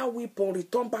 let that weapon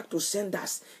return back to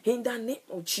senders in the name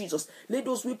of Jesus. Let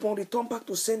those weapons return back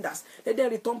to senders. Let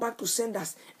them return back to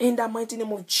senders in the mighty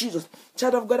name of Jesus.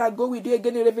 Child of God, I go with you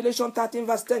again in Revelation 13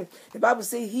 verse 10. The Bible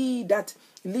says, he that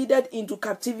leadeth into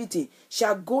captivity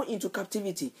shall go into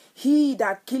captivity. He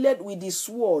that killeth with the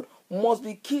sword must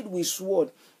be killed with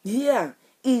sword. Here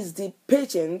is the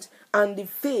patience and the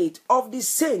faith of the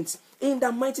saints. In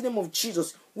the mighty name of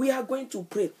Jesus, we are going to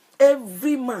pray.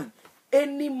 Every man,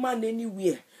 any man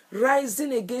anywhere,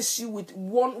 rising against you with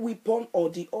one weapon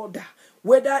or the other,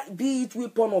 whether be it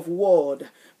weapon of word,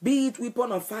 be it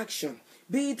weapon of action,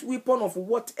 be it weapon of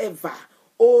whatever,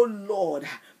 oh Lord,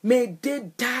 may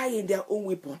they die in their own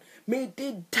weapon. May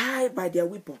they die by their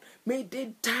weapon. May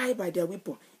they die by their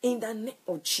weapon. In the name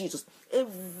of Jesus,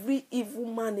 every evil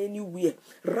man anywhere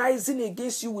rising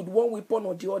against you with one weapon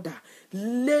or the other,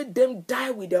 let them die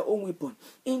with their own weapon.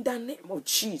 In the name of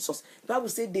Jesus, the Bible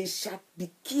says they shall be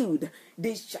killed.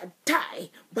 They shall die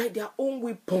by their own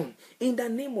weapon. In the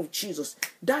name of Jesus,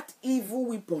 that evil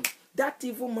weapon, that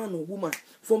evil man or woman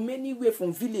from anywhere,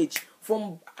 from village,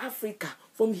 from Africa,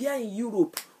 from here in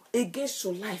Europe, against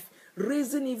your life,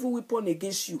 raising evil weapon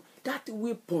against you, that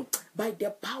weapon, by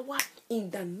the power in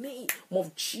the name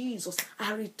of Jesus,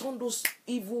 I return those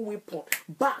evil weapons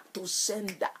back to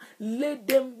sender. Let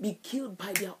them be killed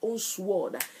by their own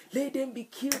sword. Let them be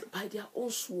killed by their own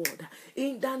sword.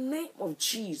 In the name of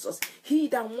Jesus, he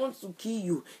that wants to kill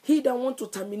you, he that wants to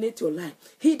terminate your life,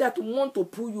 he that wants to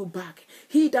pull you back,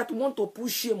 he that wants to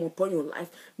put shame upon your life,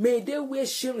 may they wear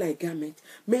shame like garment.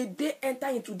 May they enter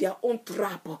into their own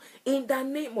trap. In the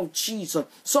name of Jesus.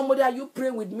 Somebody, are you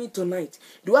praying with me tonight?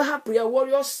 Do I have prayer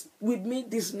warriors with me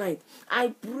this night? I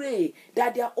pray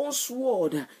that their own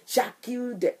sword shall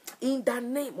kill them. In the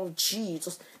name of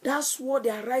Jesus. That sword they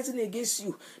are rising against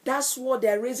you, that sword they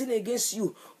are raising against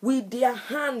you, with their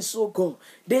hands, oh God,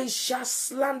 they shall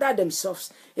slander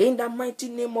themselves. In the mighty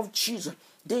name of Jesus,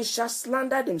 they shall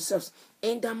slander themselves.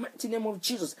 In the mighty name of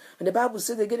Jesus. And the Bible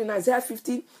says again in Isaiah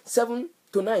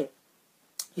 57-9.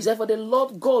 He said, for the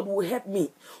Lord God will help me.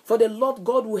 For the Lord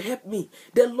God will help me.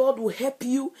 The Lord will help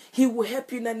you. He will help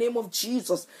you in the name of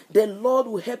Jesus. The Lord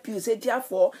will help you. He said,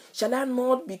 therefore, shall I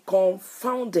not be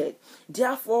confounded?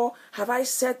 Therefore, have I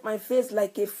set my face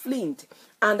like a flint,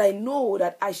 and I know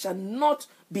that I shall not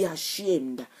be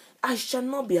ashamed. I shall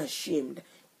not be ashamed.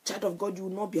 Child of God, you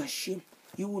will not be ashamed.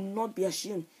 You will not be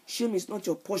ashamed. Shame is not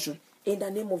your portion. In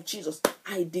the name of Jesus,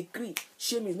 I decree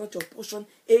shame is not your portion.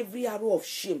 Every arrow of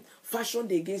shame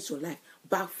fashioned against your life,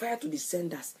 backfire to the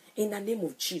senders. In the name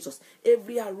of Jesus,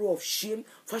 every arrow of shame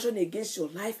fashioned against your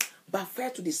life,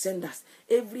 backfire to the senders.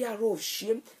 Every arrow of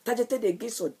shame targeted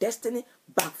against your destiny,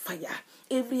 backfire.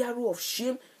 Every arrow of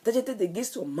shame targeted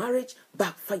against your marriage,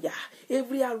 backfire.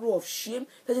 Every arrow of shame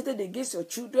targeted against your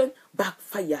children,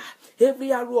 backfire.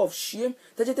 Every arrow of shame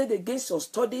targeted against your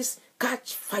studies,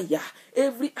 catch fire.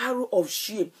 Every arrow of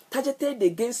shame targeted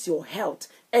against your health,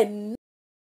 and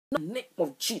in the name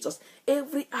of Jesus,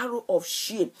 every arrow of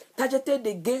shame targeted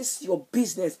against your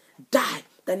business, die in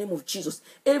the name of Jesus.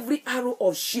 Every arrow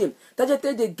of shame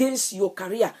targeted against your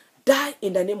career, die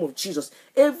in the name of Jesus.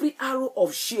 Every arrow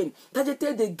of shame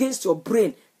targeted against your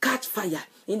brain, catch fire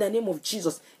in the name of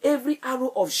Jesus. Every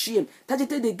arrow of shame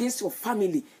targeted against your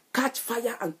family, catch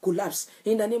fire and collapse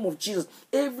in the name of Jesus.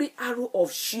 Every arrow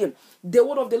of shame, the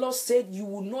word of the Lord said, you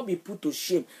will not be put to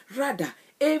shame. Rather,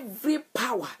 every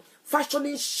power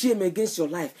fashioning shame against your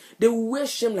life, they will wear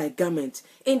shame like garment.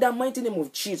 In the mighty name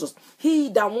of Jesus, he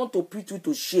that want to put you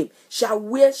to shame shall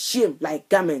wear shame like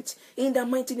garment. In the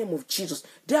mighty name of Jesus,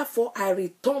 therefore I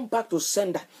return back to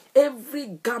sender every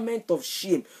garment of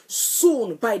shame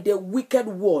sewn by the wicked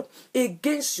word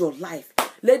against your life.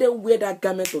 Let them wear that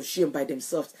garment of shame by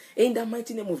themselves. In the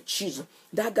mighty name of Jesus,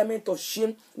 That garment of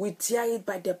shame, we tear it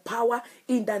by the power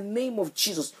in the name of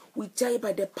Jesus. We tear it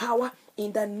by the power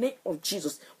in the name of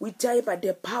Jesus. We tear it by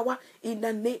the power in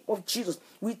the name of Jesus.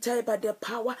 We tear it by the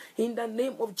power in the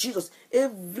name of Jesus.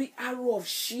 Every arrow of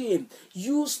shame,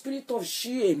 you spirit of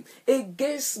shame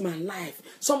against my life.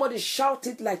 Somebody shout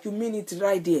it like you mean it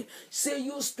right there. Say,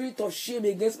 you spirit of shame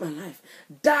against my life,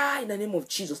 die in the name of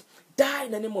Jesus. Die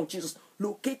in the name of Jesus.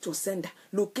 Locate your sender.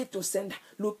 Locate your sender.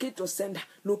 Locate your sender.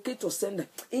 Locate your sender.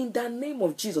 In the name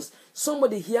of Jesus.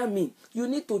 Somebody hear me. You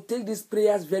need to take these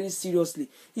prayers very seriously.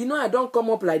 You know, I don't come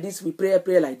up like this with prayer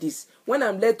like this. When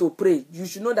I'm led to pray, you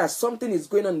should know that something is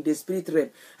going on in the spirit realm.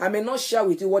 I may not share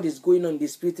with you what is going on in the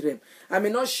spirit realm. I may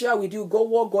not share with you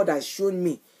what God has shown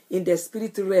me in the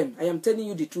spirit realm. I am telling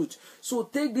you the truth. So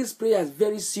take these prayers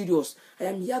very serious. I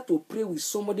am here to pray with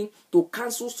somebody to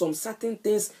cancel some certain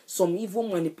things, some evil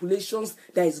manipulations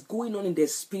that is going on in the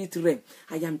spirit realm.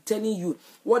 I am telling you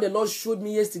what the Lord showed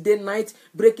me yesterday night,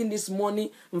 breaking this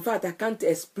morning. In fact, I can't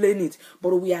explain it,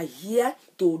 but we are here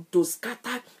to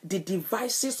scatter the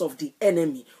devices of the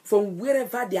enemy from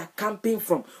wherever they are camping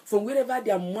from wherever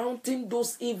they are mounting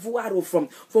those evil arrows from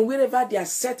wherever they are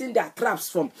setting their traps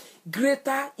from.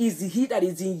 Greater is he that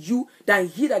is in you than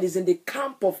he that is in the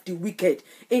camp of the wicked.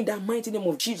 In the mighty name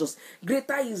of Jesus.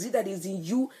 Greater is he that is in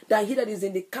you than he that is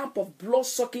in the camp of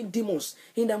blood-sucking demons.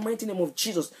 In the mighty name of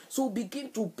Jesus. So begin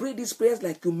to pray these prayers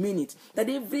like you mean it. That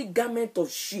every garment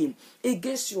of shame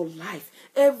against your life,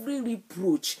 every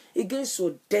reproach against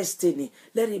your destiny,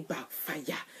 let it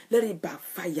backfire. Let it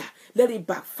backfire. Let it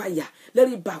backfire. Let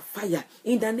it backfire.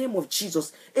 In the name of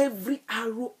Jesus. Every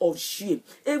arrow of shame,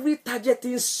 every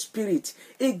targeting spirit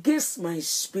against my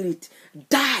spirit,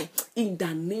 die in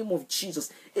the name of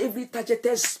Jesus. Every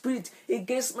targeted spirit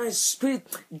against my spirit,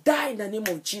 die in the name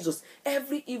of Jesus.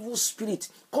 Every evil spirit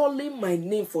calling my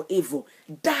name for evil,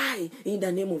 die in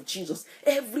the name of Jesus.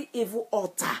 Every evil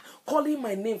altar calling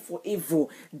my name for evil,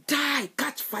 die,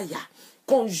 catch fire.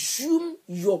 Consume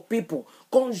your people.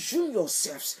 Consume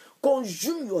yourselves.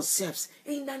 Consume yourselves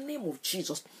in the name of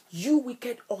Jesus. You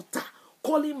wicked altar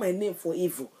calling my name for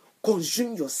evil,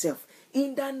 consume yourself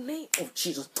in the name of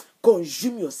Jesus.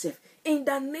 Consume yourself in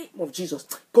the name of Jesus.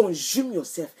 Consume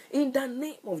yourself in the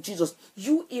name of Jesus.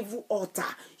 You evil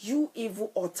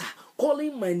altar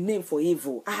calling my name for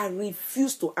evil, I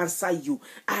refuse to answer you.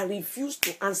 I refuse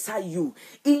to answer you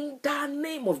in the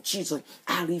name of Jesus.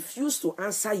 I refuse to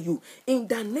answer you in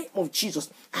the name of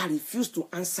Jesus. I refuse to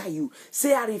answer you.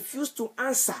 Say, I refuse to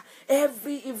answer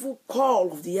every evil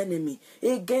call of the enemy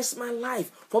against my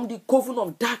life from the coven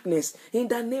of darkness in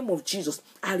the name of Jesus.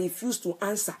 I refuse to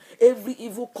answer every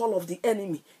evil call of the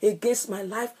enemy against my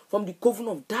life from the coven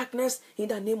of darkness in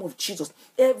the name of Jesus.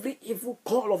 Every evil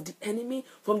call of the enemy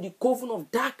from the coven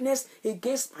of darkness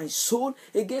against my soul,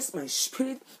 against my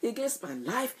spirit, against my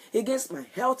life, against my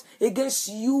health, against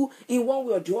you in one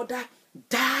way or the other,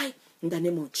 die in the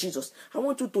name of Jesus. I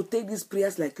want you to take these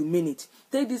prayers like you mean it.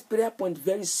 Take this prayer point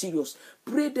very serious.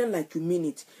 Pray them like you mean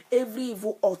it. Every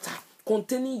evil altar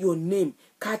containing your name,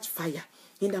 catch fire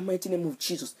in the mighty name of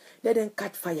Jesus. Let them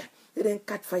catch fire. Let them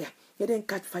catch fire. Let them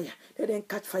catch fire. Let them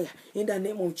catch fire in the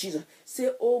name of Jesus.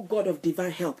 Say, oh God of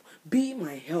divine help, be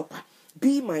my helper.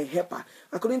 Be my helper.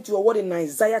 According to your word in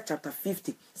Isaiah chapter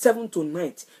 50,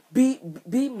 7-9. Be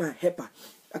my helper.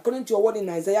 According to your word in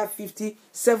Isaiah 50,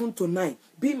 7-9.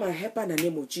 Be my helper in the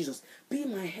name of Jesus. Be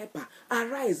my helper.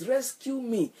 Arise, rescue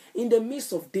me in the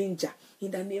midst of danger.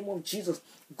 In the name of Jesus.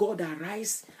 God,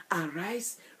 arise,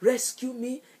 arise, rescue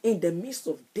me in the midst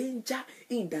of danger.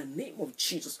 In the name of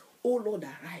Jesus. Oh Lord,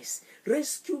 arise.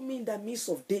 Rescue me in the midst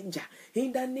of danger.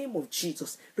 In the name of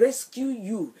Jesus. Rescue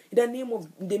you in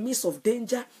the midst of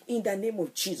danger. In the name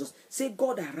of Jesus. Say,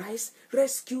 God, arise.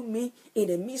 Rescue me in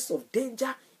the midst of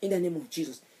danger. In the name of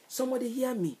Jesus. Somebody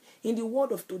hear me. In the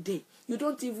word of today, you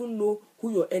don't even know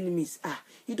who your enemies are.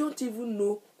 You don't even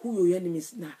know who your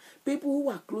enemies are. People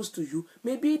who are close to you.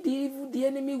 Maybe the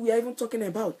enemy we are even talking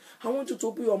about. I want you to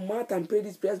open your mouth and pray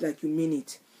these prayers like you mean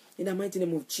it. In the mighty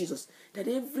name of Jesus, that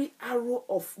every arrow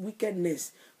of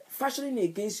wickedness fashioning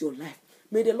against your life,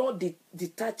 may the Lord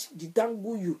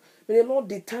detangle you. May the Lord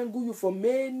detangle you from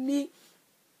any,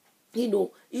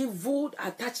 evil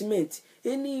attachment,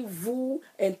 any evil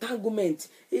entanglement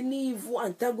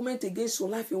against your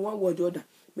life in one way or the other.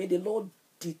 May the Lord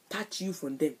detach you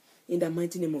from them. In the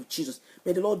mighty name of Jesus.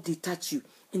 May the Lord detach you.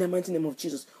 In the mighty name of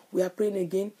Jesus. We are praying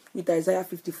again with Isaiah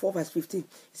 54 verse 15. He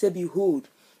said, behold,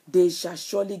 they shall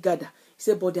surely gather. He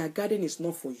said, but their gathering is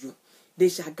not for you. They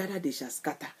shall gather, they shall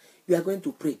scatter. We are going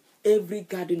to pray. Every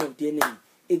gathering of the enemy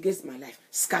against my life,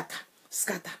 scatter,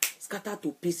 scatter, scatter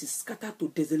to pieces, scatter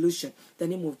to dissolution. In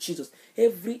the name of Jesus.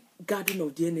 Every gathering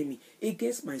of the enemy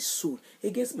against my soul,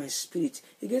 against my spirit,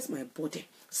 against my body,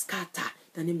 scatter.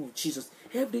 In the name of Jesus.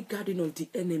 Every gathering of the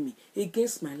enemy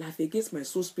against my life, against my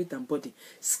soul, spirit, and body,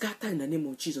 scatter in the name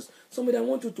of Jesus. Somebody, I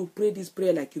want you to pray this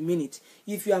prayer like you mean it.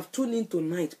 If you have tuned in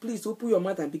tonight, please open your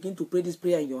mouth and begin to pray this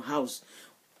prayer in your house.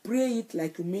 Pray it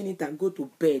like you mean it and go to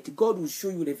bed. God will show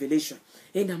you revelation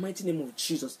in the mighty name of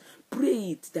Jesus.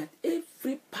 Pray it that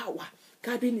every power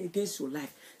gathering against your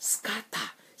life,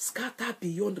 scatter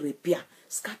beyond repair,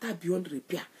 scatter beyond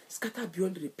repair, scatter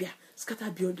beyond repair,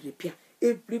 scatter beyond repair.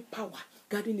 Every power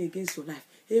gathering against your life,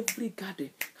 every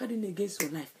gathering against your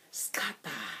life,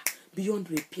 scatter beyond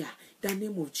repair. In the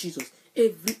name of Jesus.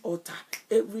 Every altar,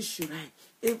 every shrine,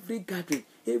 every gathering,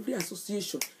 every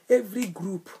association, every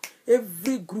group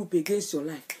against your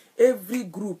life, every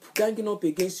group ganging up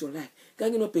against your life,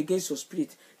 ganging up against your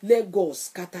spirit, let God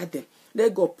scatter them.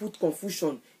 Let God put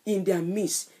confusion in their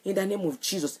midst in the name of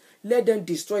Jesus. Let them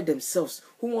destroy themselves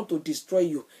who want to destroy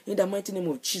you in the mighty name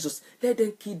of Jesus. Let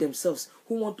them kill themselves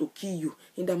who want to kill you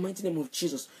in the mighty name of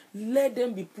Jesus. Let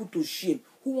them be put to shame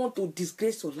who want to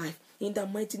disgrace your life in the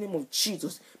mighty name of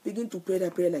Jesus. Begin to pray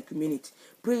that prayer like you mean it.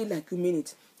 Pray like you mean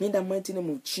it in the mighty name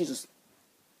of Jesus.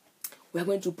 We are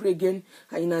going to pray again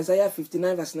in Isaiah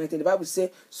 59 verse 19. The Bible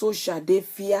says, so shall they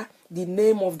fear the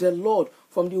name of the Lord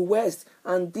from the west,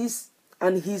 and his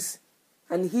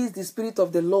the Spirit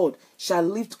of the Lord shall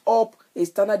lift up a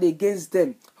standard against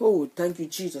them. Oh, thank you,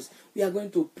 Jesus. We are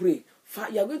going to pray.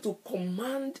 You are going to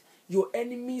command your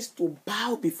enemies to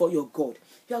bow before your God.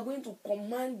 You are going to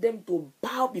command them to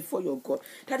bow before your God.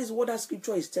 That is what that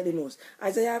scripture is telling us.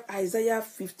 Isaiah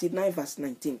 59 verse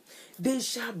 19. They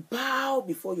shall bow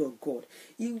before your God.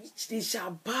 They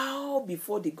shall bow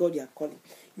before the God you are calling.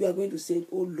 You are going to say,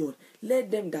 oh Lord, let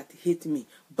them that hate me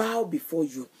bow before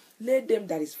you. Let them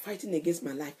that is fighting against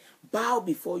my life bow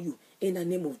before you in the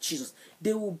name of Jesus.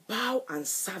 They will bow and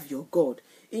serve your God.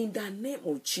 In the name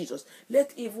of Jesus,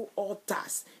 let evil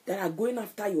altars that are going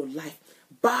after your life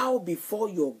bow before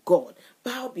your God,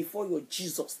 bow before your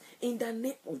Jesus. In the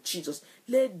name of Jesus,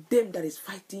 let them that is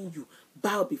fighting you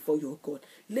bow before your God.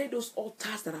 Let those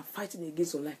altars that are fighting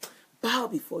against your life bow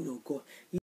before your God.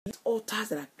 Let altars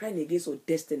that are crying against your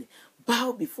destiny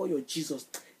bow before your Jesus.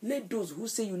 Let those who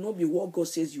say you not be what God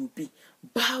says you be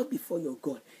bow before your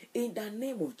God. In the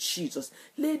name of Jesus,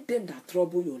 let them that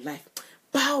trouble your life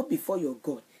bow before your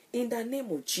God. In the name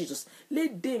of Jesus,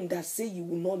 let them that say you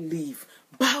will not leave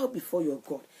bow before your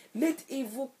God. Let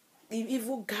evil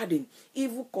garden,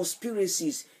 evil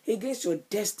conspiracies against your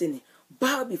destiny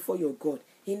bow before your God.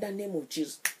 In the name of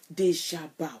Jesus, they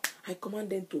shall bow. I command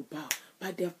them to bow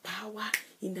by their power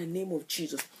in the name of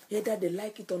Jesus. Whether they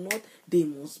like it or not, they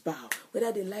must bow.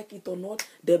 Whether they like it or not,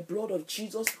 the blood of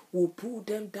Jesus will pull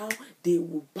them down. They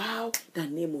will bow in the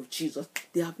name of Jesus.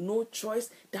 They have no choice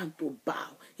than to bow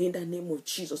in the name of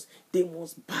Jesus. They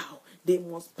must bow. They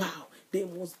must bow. They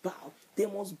must bow. They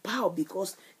must bow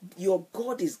because your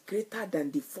God is greater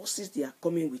than the forces they are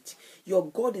coming with. Your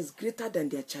God is greater than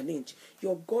their challenge.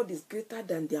 Your God is greater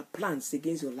than their plans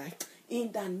against your life.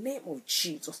 In the name of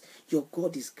Jesus, your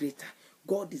God is greater.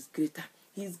 God is greater.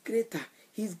 He's greater.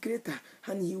 He's greater.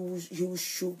 And he will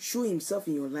show himself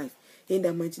in your life. In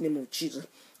the mighty name of Jesus.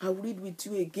 I'll read with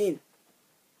you again.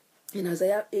 In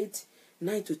Isaiah 8,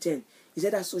 9-10. He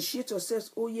said, associate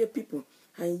yourselves, O ye people,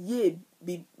 and ye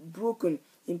be broken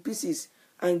in pieces,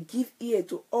 and give ear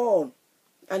to all,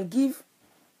 and give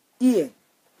ear,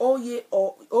 O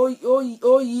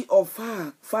ye of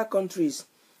far countries.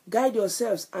 Guide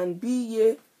yourselves and be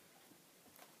ye.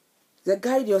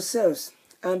 Guide yourselves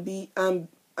and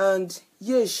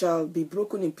ye shall be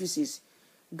broken in pieces.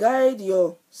 Guide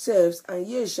yourselves and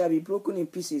ye shall be broken in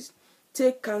pieces.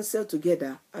 Take counsel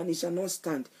together and it shall not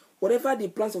stand. Whatever the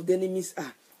plans of the enemies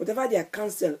are, whatever their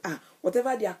counsel are,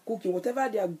 whatever they are cooking, whatever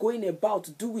they are going about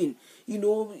doing,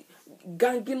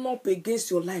 ganging up against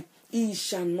your life, it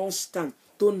shall not stand.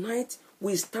 Tonight,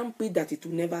 we stamp it that it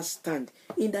will never stand.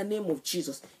 In the name of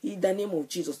Jesus, in the name of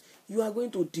Jesus, you are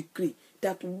going to decree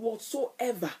that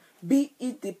whatsoever be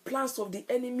it the plans of the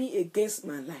enemy against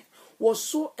my life,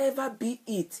 whatsoever be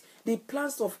it the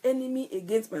plans of enemy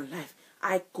against my life,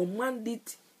 I command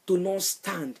it to not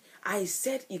stand. I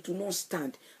said it will not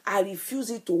stand. I refuse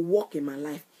it to work in my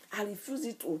life. I refuse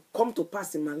it to come to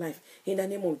pass in my life. In the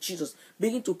name of Jesus,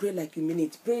 begin to pray like you mean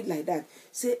it. Pray like that.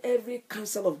 Say, every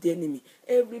counsel of the enemy,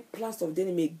 every plans of the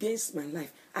enemy against my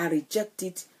life, I reject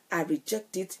it. I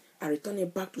reject it. I return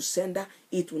it back to sender.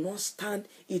 It will not stand.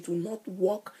 It will not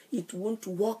work. It won't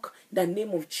work. In the name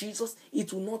of Jesus,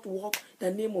 it will not work. In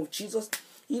the name of Jesus,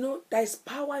 There is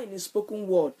power in the spoken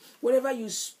word. Whatever you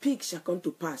speak shall come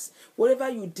to pass. Whatever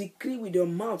you decree with your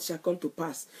mouth shall come to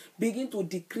pass. Begin to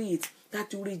decree it,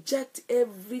 that you reject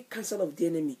every counsel of the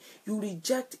enemy. You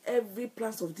reject every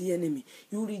plans of the enemy.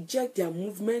 You reject their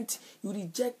movement. You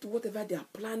reject whatever they are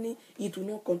planning. It will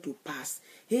not come to pass.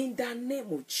 In the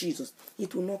name of Jesus,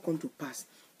 it will not come to pass.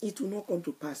 It will not come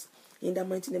to pass. In the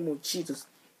mighty name of Jesus.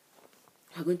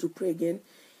 We are going to pray again.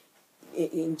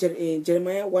 In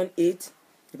Jeremiah 1:8,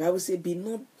 the Bible says, be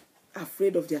not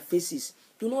afraid of their faces.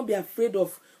 Do not be afraid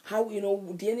of how,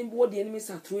 the enemy, what the enemies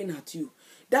are throwing at you.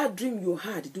 That dream you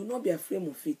had, do not be afraid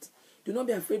of it. Do not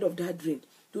be afraid of that dream.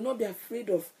 Do not be afraid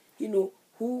of,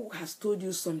 who has told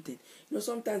you something.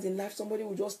 Sometimes in life, somebody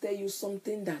will just tell you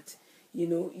something that, they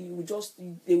will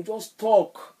just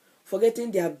talk,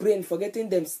 forgetting their brain, forgetting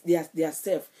their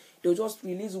self. They'll just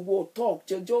release word, talk.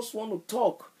 They just want to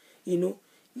talk,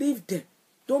 Leave them.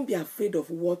 Don't be afraid of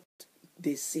what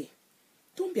they say.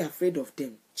 Don't be afraid of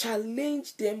them.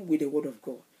 Challenge them with the word of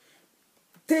God.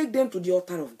 Take them to the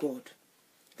altar of God.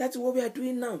 That's what we are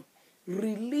doing now.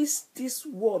 Release this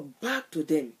word back to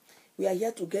them. We are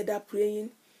here together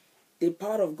praying. The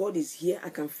power of God is here. I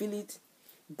can feel it.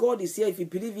 God is here. If you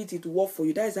believe it, it will work for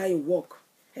you. That is how it works.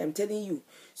 I am telling you.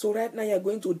 So right now you are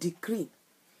going to decree.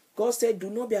 God said, do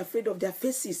not be afraid of their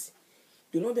faces.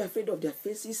 Do not be afraid of their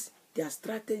faces, their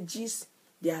strategies,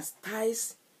 their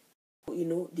styles,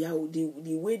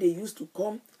 the way they used to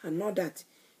come and all that.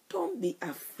 Don't be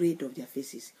afraid of their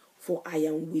faces, for I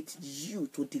am with you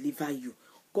to deliver you.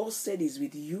 God said He's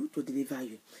with you to deliver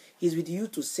you. He's with you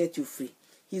to set you free.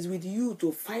 He's with you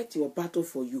to fight your battle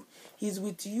for you. He's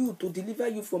with you to deliver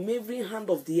you from every hand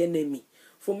of the enemy,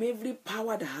 from every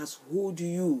power that has hold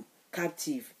you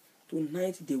captive.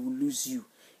 Tonight they will lose you.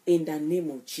 In the name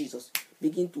of Jesus,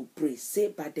 begin to pray. Say,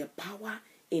 by the power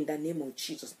in the name of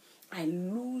Jesus, I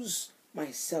lose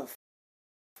myself.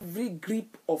 Every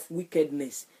grip of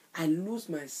wickedness. I lose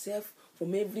myself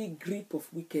from every grip of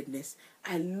wickedness.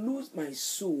 I lose my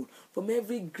soul from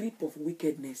every grip of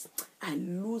wickedness. I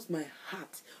lose my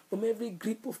heart from every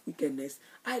grip of wickedness.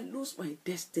 I lose my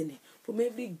destiny from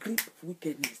every grip of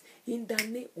wickedness. In the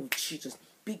name of Jesus,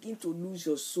 begin to lose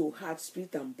your soul, heart,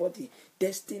 spirit, and body,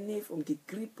 destiny from the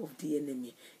grip of the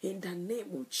enemy. In the name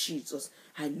of Jesus,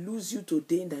 I lose you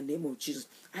today. In the name of Jesus,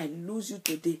 I lose you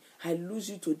today. I lose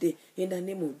you today. In the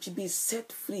name of Jesus, be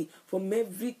set free from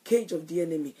every cage of the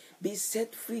enemy. Be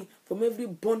set free from every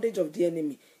bondage of the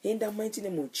enemy. In the mighty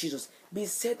name of Jesus, be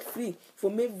set free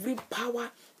from every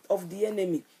power of the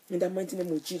enemy. In the mighty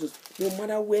name of Jesus, no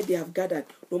matter where they have gathered,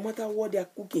 no matter what they are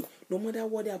cooking, no matter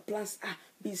what their plans are,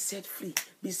 be set free,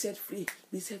 be set free,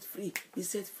 be set free, be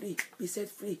set free, be set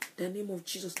free. The name of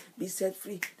Jesus, be set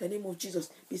free. The name of Jesus,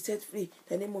 be set free.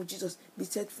 The name of Jesus, be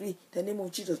set free. The name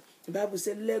of Jesus. The Bible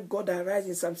said, let God arise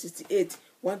in Psalm 68,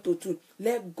 1-2.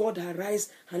 Let God arise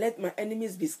and let my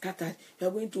enemies be scattered. You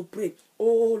are going to pray,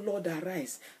 oh Lord,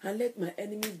 arise and let my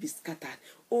enemies be scattered.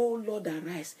 Oh Lord,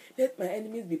 arise. Let my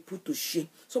enemies be put to shame.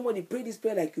 Somebody pray this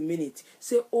prayer like you mean it.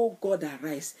 Say, oh God,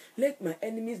 arise. Let my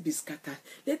enemies be scattered.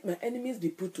 Let my enemies be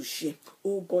put to shame.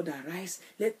 Oh God, arise.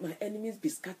 Let my enemies be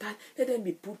scattered. Let them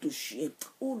be put to shame.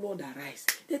 Oh Lord, arise.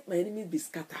 Let my enemies be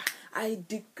scattered. I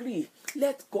decree,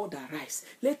 let God arise.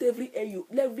 Let every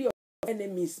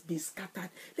enemies be scattered.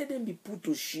 Let them be put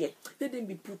to shame. Let them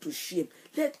be put to shame.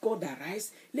 Let God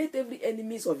arise. Let every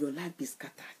enemies of your life be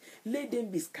scattered. Let them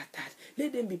be scattered.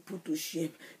 Let them be put to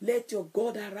shame. Let your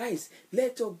God arise.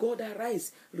 Let your God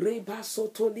arise. Reba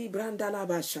sotoli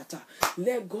brandalabashata.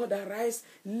 Let God arise.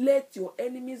 Let your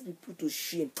enemies be put to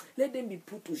shame. Let them be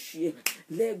put to shame.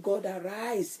 Let God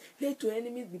arise. Let your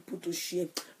enemies be put to shame.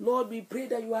 Lord, we pray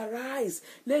that you arise.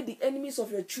 Let the enemies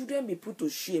of your children be put to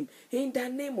shame. In the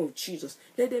name of Jesus,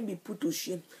 let them be put to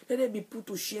shame. Let them be put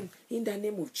to shame. In the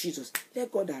name of Jesus,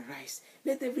 let God arise.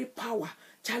 Let every power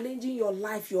challenging your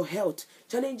life, your health,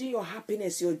 challenging your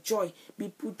happiness, your joy, be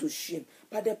put to shame.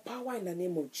 By the power in the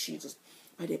name of Jesus.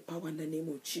 By the power in the name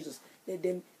of Jesus. Let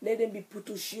them be put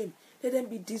to shame. Let them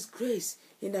be disgraced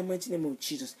in the mighty name of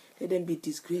Jesus. Let them be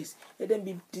disgraced. Let them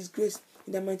be disgraced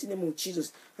in the mighty name of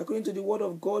Jesus. According to the word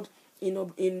of God in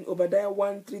Obadiah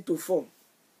 1:3-4.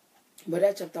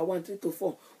 Obadiah chapter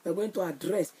 1:3-4. We're going to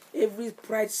address every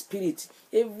pride spirit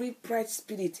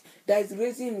that is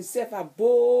raising himself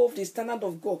above the standard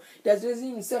of God, that is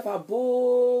raising himself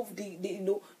above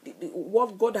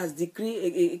what God has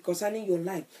decreed concerning your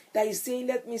life, that is saying,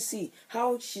 let me see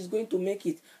how she's going to make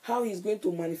it, how he's going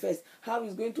to manifest, how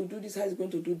he's going to do this, how he's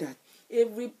going to do that.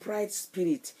 Every pride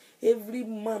spirit, every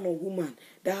man or woman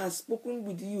that has spoken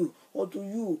with you or to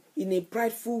you in a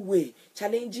prideful way,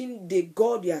 challenging the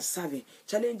God you are serving,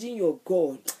 challenging your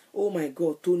God, Oh my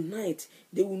God, tonight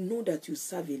they will know that you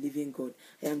serve a living God.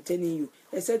 I am telling you,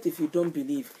 except if you don't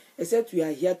believe, except we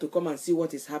are here to come and see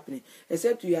what is happening,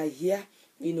 except we are here,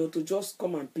 to just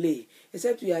come and play,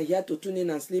 except we are here to tune in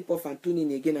and sleep off and tune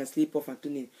in again and sleep off and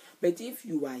tune in. But if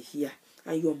you are here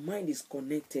and your mind is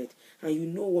connected and you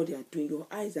know what you are doing, your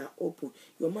eyes are open,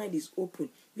 your mind is open,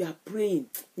 you are praying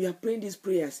these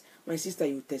prayers, my sister,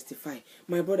 you testify,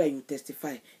 my brother, you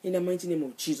testify, in the mighty name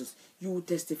of Jesus, you will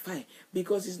testify,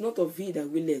 because it's not of thee that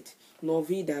willeth, nor of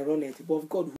thee that runneth, but of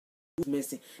God who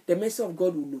mercy. The mercy of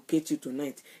God will locate you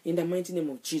tonight in the mighty name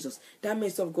of Jesus. That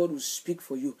mercy of God will speak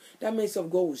for you. That mercy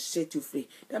of God will set you free.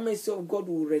 That mercy of God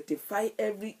will rectify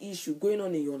every issue going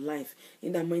on in your life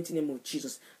in the mighty name of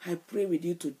Jesus. I pray with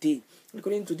you today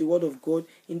according to the word of God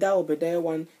in that Obadiah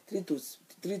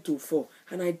 1:3-4,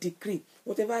 and I decree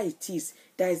whatever it is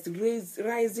that is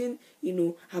rising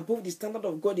above the standard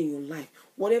of God in your life,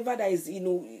 whatever that is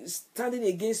standing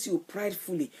against you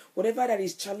pridefully, whatever that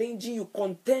is challenging you,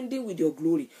 contending with your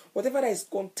glory, whatever that is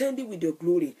contending with your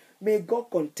glory, may God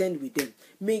contend with them.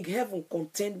 May heaven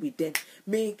contend with them.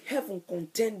 May heaven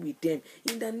contend with them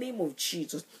in the name of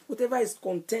Jesus. Whatever is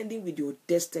contending with your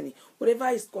destiny, whatever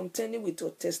is contending with your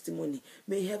testimony,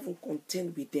 may heaven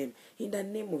contend with them in the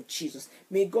name of Jesus.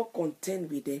 May God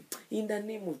contend with them in the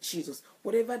name of Jesus.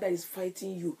 Whatever that is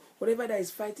fighting you, whatever that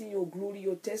is fighting your glory,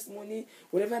 your testimony,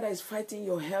 whatever that is fighting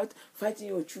your health, fighting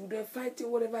your children,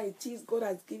 fighting whatever it is God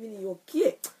has given in your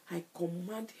care, I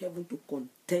command heaven to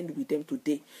contend with them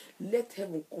today. Let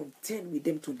heaven contend with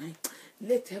them tonight.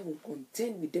 Let heaven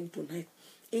contend with them tonight.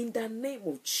 In the name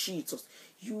of Jesus,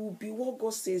 you will be what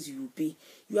God says you will be.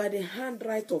 You are the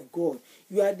handwriting of God.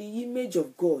 You are the image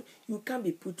of God. You can't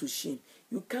be put to shame.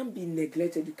 You can't be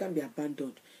neglected. You can't be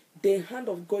abandoned. The hand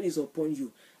of God is upon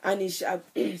you, and it shall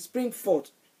spring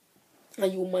forth,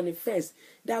 and you will manifest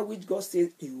that which God says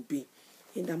you will be.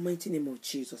 In the mighty name of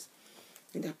Jesus.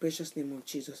 In the precious name of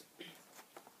Jesus.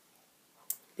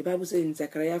 The Bible says in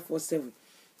Zechariah 4:7,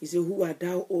 it says, "Who art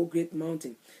thou, O great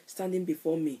mountain, standing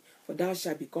before me? For thou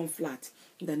shalt become flat."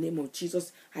 In the name of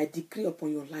Jesus, I decree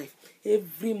upon your life,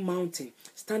 every mountain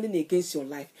standing against your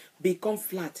life, become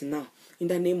flat now. In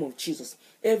the name of Jesus,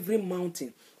 every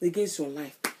mountain against your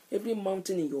life, every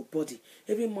mountain in your body,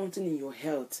 every mountain in your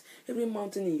health, every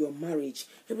mountain in your marriage,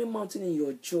 every mountain in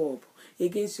your job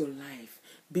against your life,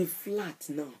 be flat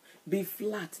now. Be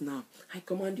flat now. I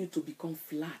command you to become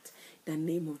flat in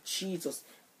the name of Jesus.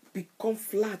 Become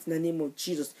flat in the name of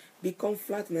Jesus. Become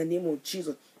flat in the name of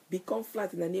Jesus. Become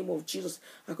flat in the name of Jesus.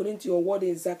 According to your word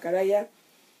in Zechariah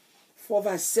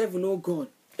 4:7, oh God,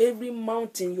 every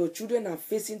mountain your children are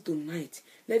facing tonight,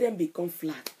 let them become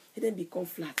flat. Let them become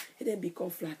flat. Let them become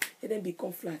flat. Let them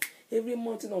become flat. Every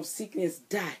mountain of sickness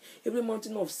die. Every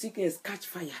mountain of sickness catch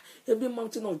fire. Every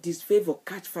mountain of disfavor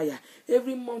catch fire.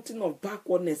 Every mountain of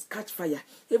backwardness catch fire.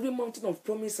 Every mountain of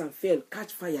promise and fail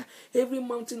catch fire. Every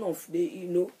mountain of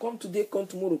come today, come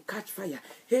tomorrow catch fire.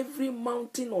 Every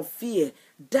mountain of fear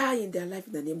die in their life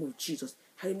in the name of Jesus.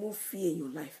 I remove fear in your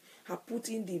life. I put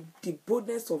in the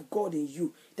boldness of God in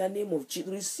you. In the name of Jesus.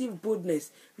 Receive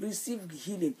boldness. Receive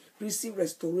healing. Receive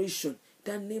restoration.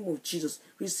 In the name of Jesus.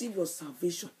 Receive your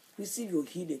salvation. Receive your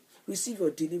healing. Receive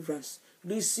your deliverance.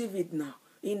 Receive it now.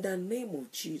 In the name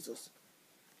of Jesus.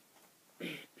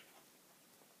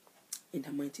 In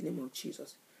the mighty name of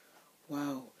Jesus.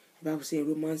 Wow. The Bible says in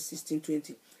Romans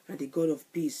 16:20, "And the God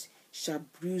of peace shall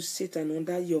bruise Satan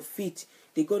under your feet."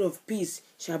 The God of peace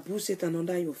shall bruise Satan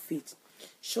under your feet.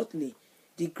 Shortly,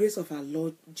 the grace of our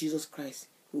Lord Jesus Christ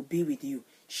will be with you.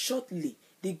 Shortly,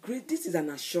 this is an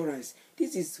assurance.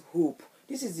 This is hope.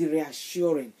 This is the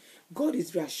reassuring. God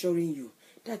is reassuring you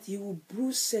that He will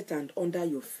bruise Satan under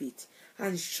your feet,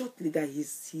 and shortly that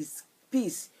His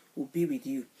peace will be with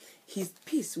you. His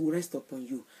peace will rest upon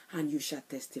you, and you shall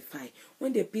testify.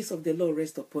 When the peace of the Lord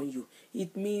rests upon you,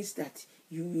 it means that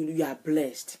you are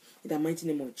blessed. In the mighty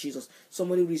name of Jesus.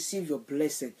 Somebody receive your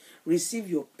blessing. Receive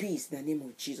your peace in the name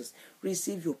of Jesus.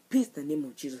 Receive your peace in the name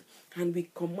of Jesus. And we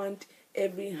command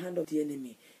every hand of the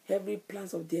enemy, every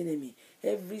plans of the enemy,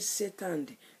 every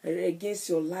Satan against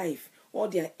your life, all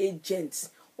their agents,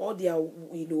 all their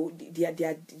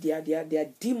their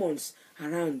demons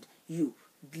around you,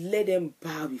 let them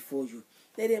bow before you.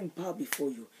 Let them bow before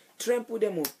you. Trample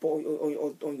them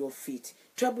on your feet.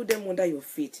 Trample them under your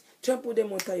feet. Trample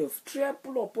them under your feet.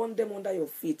 Trample upon them under your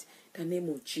feet. In the name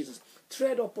of Jesus.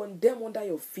 Tread upon them under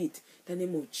your feet. In the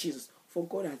name of Jesus. For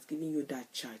God has given you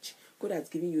that charge. God has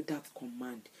given you that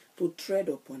command to tread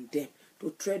upon them.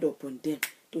 To tread upon them.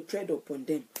 To tread upon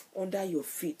them under your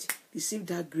feet. Receive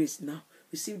that grace now.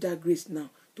 Receive that grace now.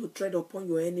 To tread upon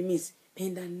your enemies.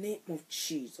 In the name of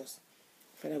Jesus.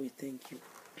 Father, we thank you.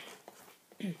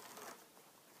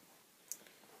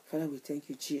 Father, we thank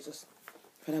you, Jesus.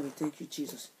 Father, we thank you,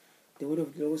 Jesus. The word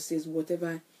of the Lord says,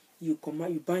 whatever you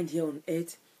command, you bind here on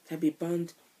earth, shall be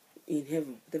bound in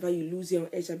heaven. Whatever you lose here on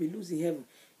earth shall be loosed in heaven.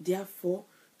 Therefore,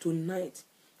 tonight,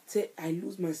 say, I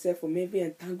lose myself from every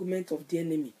entanglement of the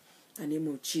enemy. In the name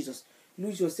of Jesus.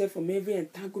 Lose yourself from every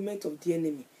entanglement of the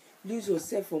enemy. Lose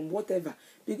yourself from whatever.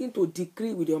 Begin to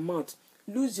decree with your mouth.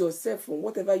 Lose yourself from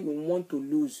whatever you want to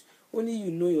lose. Only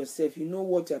you know yourself. You know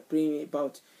what you are praying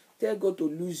about. Tell God to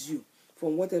lose you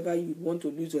from whatever you want to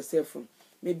lose yourself from.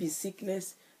 Maybe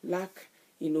sickness, lack,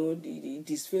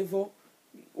 disfavor,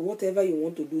 whatever you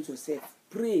want to lose yourself.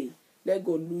 Pray. Let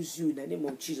God lose you in the name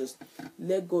of Jesus.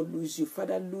 Let God lose you.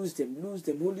 Father, lose them. Lose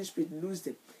them. Holy Spirit, lose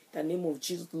them. In the name of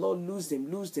Jesus. Lord, lose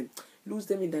them. Lose them. Lose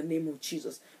them in the name of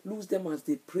Jesus. Lose them as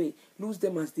they pray. Lose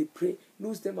them as they pray.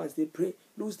 Lose them as they pray.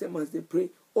 Lose them as they pray.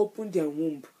 Open their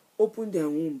womb. Open their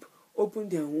womb. Open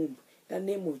their womb. In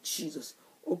the name of Jesus.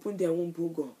 Open their womb, O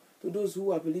God. To those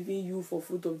who are believing you for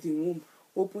fruit of the womb.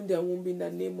 Open their womb in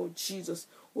the name of Jesus.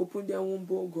 Open their womb,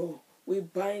 O God. We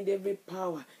bind every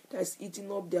power that's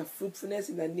eating up their fruitfulness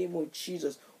in the name of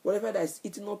Jesus. Whatever that's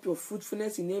eating up your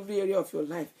fruitfulness in every area of your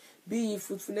life, be it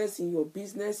fruitfulness in your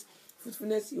business,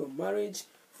 fruitfulness in your marriage,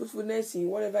 fruitfulness in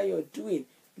whatever you're doing,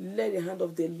 let the hand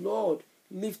of the Lord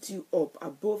lift you up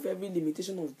above every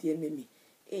limitation of the enemy.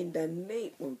 In the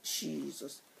name of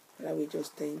Jesus. Father, we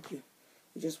just thank you.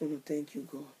 We just want to thank you,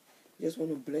 God. We just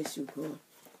want to bless you, God. In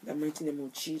the mighty name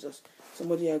of Jesus.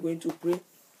 Somebody are going to pray.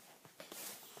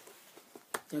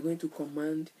 You are going to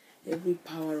command every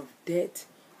power of death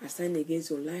assigned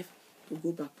against your life to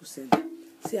go back to sender.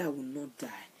 Say, I will not die.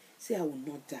 Say, I will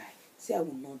not die. Say, I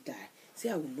will not die. Say,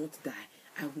 I will not die.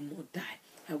 I will not die.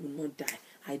 I will not die.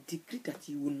 I decree that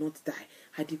you will not die.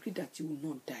 I decree that you will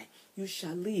not die. You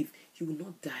shall live. You will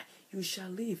not die. You shall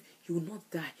live. You will not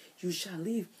die. You shall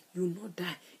live. You will not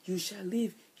die. You shall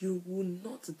live. You will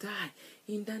not die.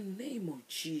 In the name of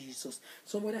Jesus.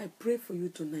 Somebody, I pray for you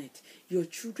tonight. Your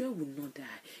children will not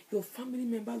die. Your family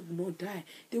members will not die.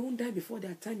 They won't die before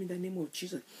their time in the name of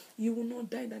Jesus. You will not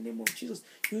die in the name of Jesus.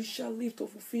 You shall live to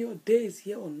fulfill your days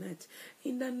here on earth.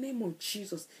 In the name of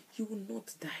Jesus. You will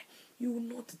not die. You will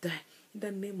not die. In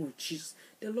the name of Jesus.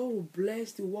 The Lord will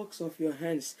bless the works of your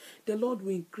hands. The Lord will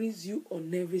increase you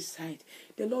on every side.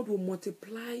 The Lord will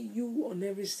multiply you on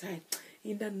every side.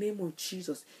 In the name of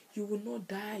Jesus. You will not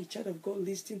die. Child of God,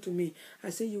 listen to me. I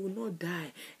say you will not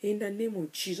die. In the name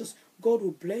of Jesus. God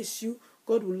will bless you.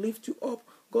 God will lift you up.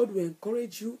 God will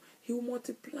encourage you. He will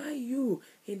multiply you.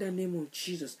 In the name of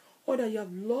Jesus. All that you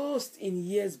have lost in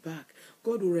years back,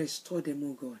 God will restore them,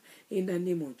 oh God. In the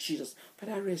name of Jesus.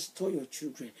 Father, restore your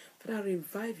children. Father,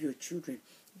 revive your children.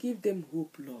 Give them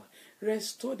hope, Lord.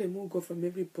 Restore them, oh God, from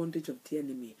every bondage of the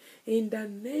enemy. In the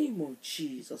name of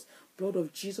Jesus. Blood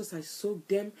of Jesus, I soak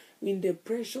them in the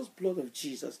precious blood of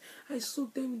Jesus. I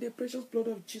soak them in the precious blood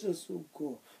of Jesus, oh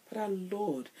God. Father,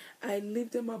 Lord, I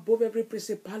lift them above every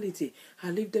principality.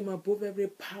 I lift them above every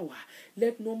power.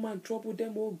 Let no man trouble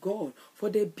them, oh God, for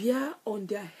they bear on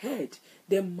their head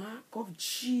the mark of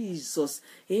Jesus.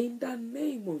 In the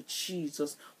name of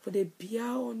Jesus, for they bear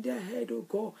on their head, oh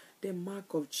God, the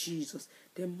mark of Jesus.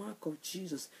 The mark of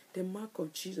Jesus. The mark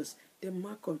of Jesus. The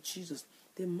mark of Jesus.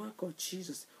 The mark of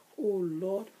Jesus. Oh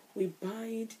Lord, we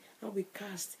bind and we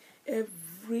cast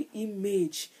every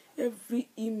image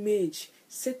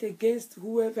set against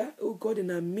whoever, oh God, in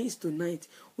our midst tonight.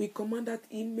 We command that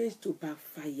image to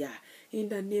backfire in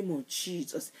the name of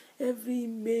Jesus. Every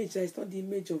image that is not the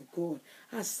image of God,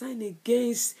 assigned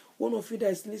against one of you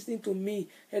that is listening to me,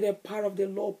 let the power of the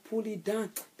Lord pull it down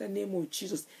in the name of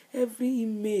Jesus. Every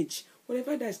image,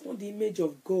 whatever that is not the image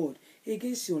of God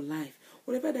against your life,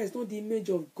 whatever that is not the image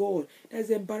of God, that is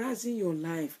embarrassing your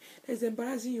life, that is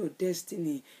embarrassing your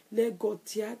destiny, let God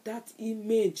tear that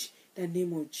image in the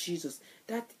name of Jesus.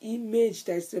 That image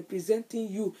that is representing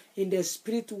you in the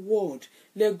spirit world,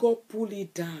 let God pull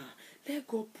it down. Let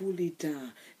God pull it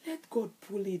down. Let God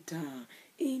pull it down.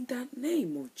 In the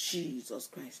name of Jesus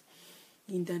Christ.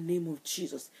 In the name of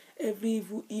Jesus. Every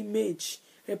evil image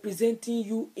representing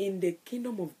you in the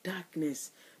kingdom of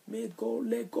darkness, let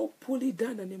God pull it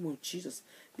down in the name of Jesus.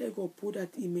 Let God pull that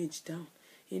image down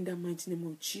in the mighty name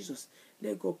of Jesus.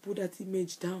 Let God pull that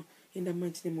image down in the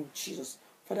mighty name of Jesus.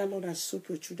 Father, Lord, I soak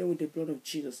your children with the blood of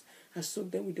Jesus. I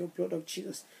soak them with the blood of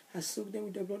Jesus. I soak them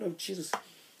with the blood of Jesus.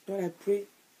 Lord, I pray.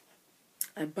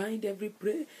 I bind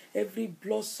every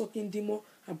blood-sucking demon.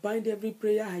 I bind every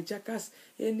prayer hijackers.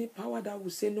 Any power that will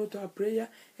say no to our prayer,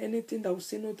 anything that will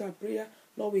say no to our prayer,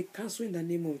 Lord, we cancel in the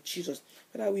name of Jesus.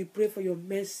 Father, we pray for your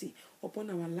mercy upon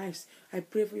our lives. I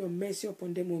pray for your mercy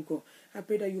upon them, O God. I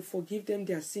pray that you forgive them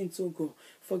their sins, O God.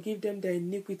 Forgive them their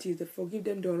iniquities. Forgive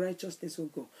them their unrighteousness, O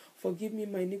God. Forgive me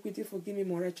my iniquity. Forgive me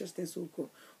my righteousness, O God.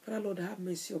 Father, Lord, have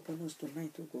mercy upon us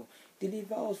tonight, O God.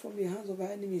 Deliver us from the hands of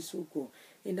our enemies, O God.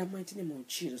 In the mighty name of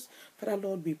Jesus. Father,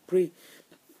 Lord, we pray.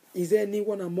 Is there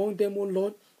anyone among them, O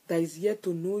Lord, that is yet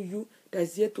to know you, that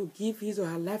is yet to give his or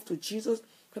her life to Jesus?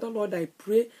 Father, Lord, I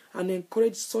pray and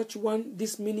encourage such one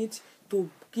this minute to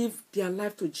give their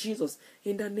life to Jesus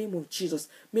in the name of Jesus.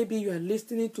 Maybe you are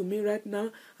listening to me right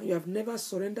now and you have never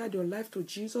surrendered your life to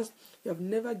Jesus. You have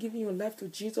never given your life to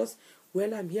Jesus.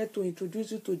 Well, I'm here to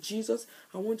introduce you to Jesus.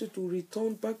 I want you to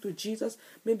return back to Jesus.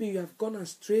 Maybe you have gone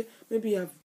astray. Maybe you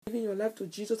have giving your life to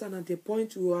Jesus and at the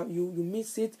point you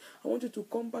miss it. I want you to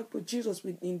come back to Jesus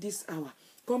in this hour.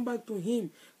 Come back to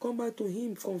him. Come back to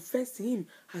him. Confess him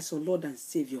as your Lord and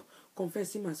Savior.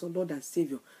 Confess him as your Lord and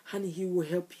Savior. And he will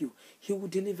help you. He will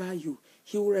deliver you.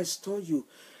 He will restore you.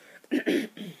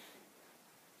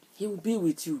 He will be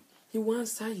with you. He will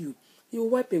answer you. He will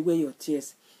wipe away your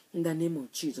tears in the name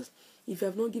of Jesus. If you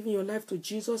have not given your life to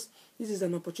Jesus, this is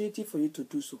an opportunity for you to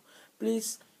do so.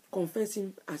 Please confess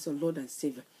him as your Lord and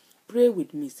Savior. Pray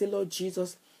with me. Say, Lord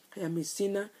Jesus, I am a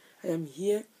sinner. I am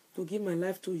here to give my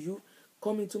life to you.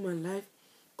 Come into my life.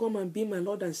 Come and be my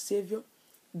Lord and Savior.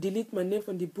 Delete my name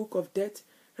from the book of death.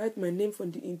 Write my name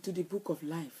into the book of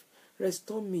life.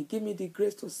 Restore me. Give me the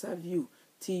grace to serve you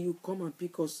till you come and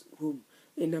pick us home.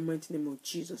 In the mighty name of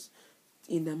Jesus.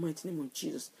 In the mighty name of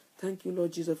Jesus. Thank you,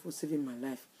 Lord Jesus, for saving my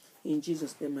life. In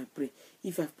Jesus' name I pray.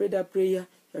 If you have prayed that prayer, you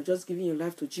have just given your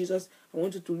life to Jesus, I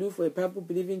want you to look for a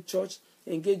Bible-believing church,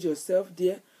 engage yourself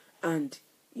there, and,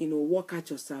 work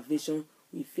out your salvation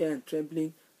with fear and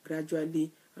trembling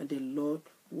gradually, and the Lord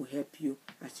will help you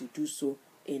as you do so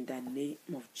in the name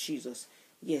of Jesus.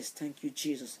 Yes, thank you,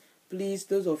 Jesus. Please,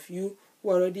 those of you who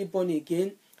are already born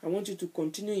again, I want you to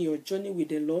continue your journey with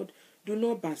the Lord. Do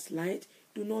not backslide.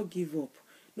 Do not give up.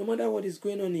 No matter what is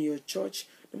going on in your church,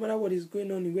 no matter what is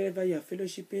going on wherever you are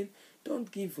fellowshipping,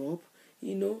 don't give up.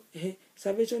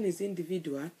 Salvation is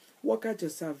individual. Work out your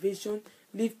salvation.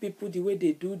 Leave people the way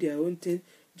they do their own thing.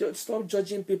 Just stop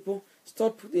judging people.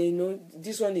 Stop,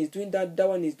 this one is doing that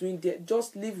one is doing that.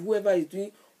 Just leave whoever is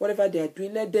doing whatever they are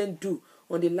doing. Let them do.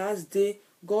 On the last day,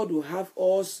 God will have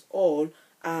us all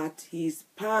at his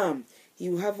palm. He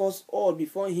will have us all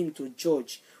before him to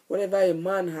judge. Whatever a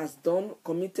man has done,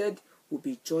 committed, will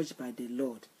be judged by the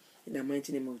Lord in the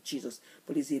mighty name of Jesus.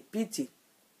 But it's a pity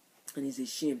and it's a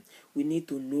shame. We need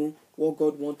to know what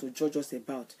God wants to judge us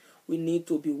about. We need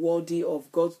to be worthy of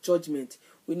God's judgment.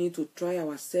 We need to try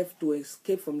ourselves to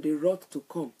escape from the wrath to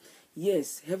come.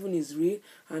 Yes, heaven is real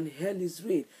and hell is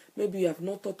real. Maybe you have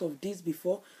not thought of this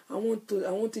before. I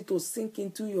want it to sink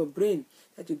into your brain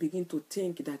that you begin to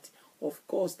think that, of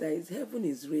course, heaven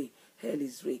is real, hell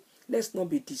is real. Let's not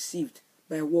be deceived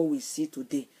by what we see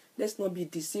today. Let's not be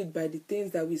deceived by the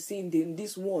things that we see in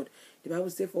this world. The Bible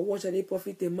says, for what shall it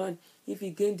profit a man if he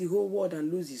gain the whole world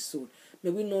and lose his soul? May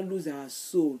we not lose our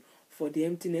soul for the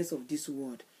emptiness of this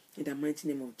world. In the mighty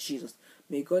name of Jesus.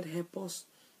 May God help us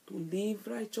to live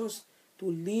righteous, to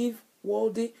live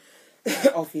worthy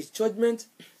of his judgment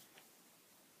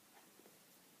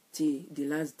till the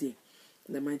last day.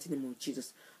 In the mighty name of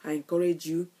Jesus. I encourage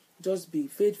you, just be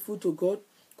faithful to God.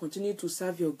 Continue to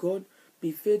serve your God.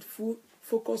 Be faithful.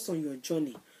 Focus on your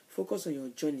journey. Focus on your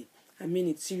journey. I mean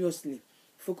it seriously.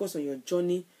 Focus on your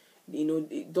journey.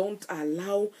 Don't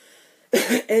allow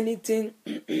anything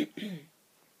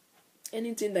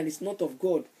that is not of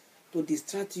God to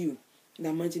distract you in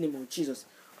the mighty name of Jesus.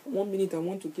 1 minute, I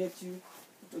want to introduce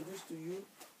to you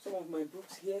some of my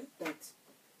books here that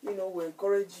will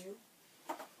encourage you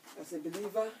as a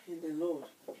believer in the Lord,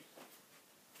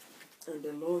 and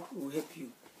the Lord will help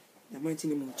you in the mighty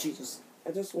name of Jesus.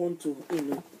 I just want to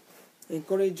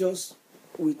encourage us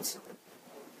with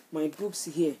my books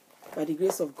here. By the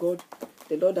grace of God,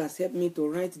 the Lord has helped me to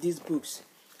write these books.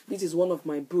 This is one of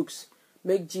my books.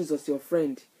 Make Jesus your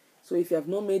friend. So if you have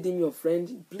not made him your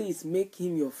friend, please make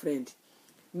him your friend.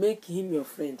 Make him your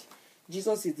friend.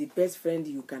 Jesus is the best friend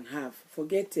you can have.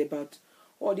 Forget about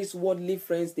all these worldly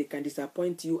friends. They can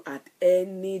disappoint you at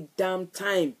any damn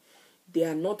time. They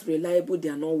are not reliable. They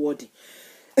are not worthy.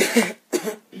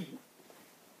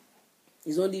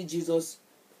 It's only Jesus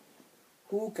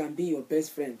who can be your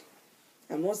best friend.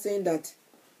 I'm not saying that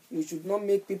you should not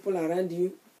make people around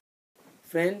you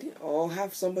friend or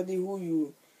have somebody who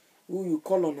you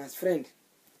call on as friend.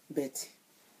 But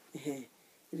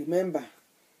remember,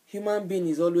 human being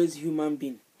is always human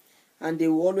being. And they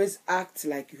will always act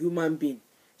like human being.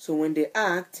 So when they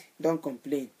act, don't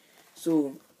complain.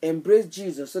 So embrace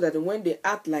Jesus, so that when they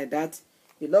act like that,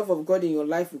 the love of God in your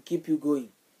life will keep you going.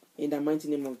 In the mighty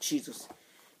name of Jesus.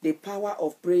 The power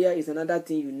of prayer is another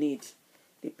thing you need.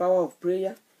 The power of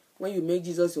prayer. When you make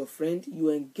Jesus your friend, you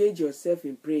engage yourself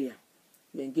in prayer.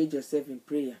 You engage yourself in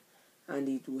prayer, and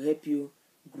it will help you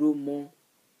grow more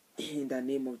in the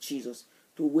name of Jesus.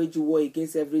 To wage war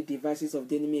against every devices of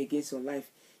the enemy against your life,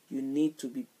 you need to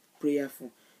be prayerful,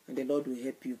 and the Lord will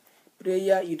help you.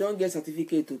 Prayer, you don't get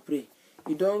certificate to pray.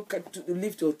 You don't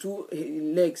lift your two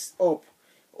legs up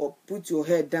or put your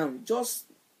head down. Just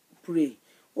pray.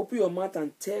 Open your mouth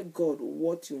and tell God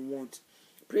what you want.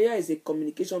 Prayer is a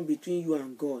communication between you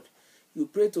and God. You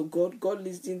pray to God, God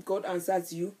listens, God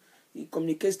answers you, He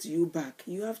communicates to you back.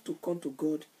 You have to come to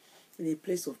God in a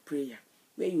place of prayer,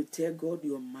 where you tell God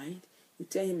your mind, you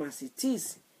tell Him as it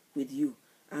is with you,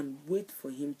 and wait for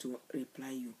Him to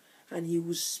reply you. And He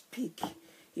will speak.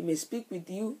 He may speak with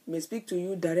you, He may speak to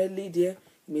you directly there,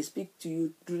 He may speak to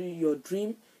you through your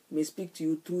dream, He may speak to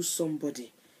you through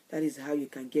somebody. That is how you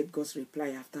can get God's reply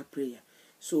after prayer.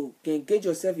 So engage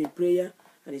yourself in prayer,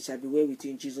 and it shall be well with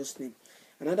you in Jesus' name.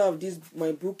 Another of these,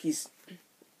 my book is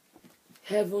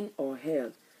Heaven or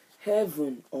Hell.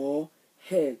 Heaven or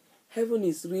Hell. Heaven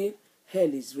is real,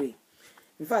 hell is real.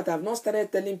 In fact, I've not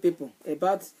started telling people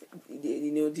about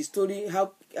the story,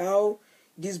 how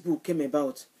this book came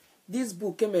about. This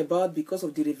book came about because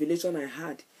of the revelation I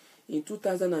had in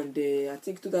 2000 and I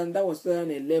think 2000, that was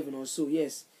 2011 or so.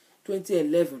 Yes,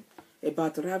 2011,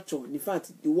 about rapture. In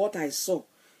fact, what I saw,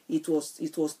 it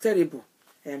was terrible.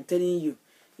 I am telling you.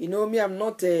 You know me, I'm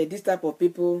not this type of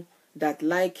people that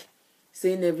like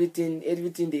saying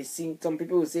everything they see. Some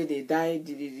people will say they die,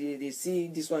 they see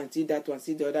this one, see that one,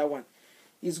 see the other one.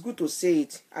 It's good to say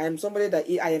it. I am somebody that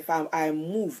I am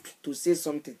moved to say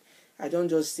something. I don't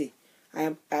just say.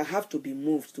 I have to be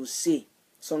moved to say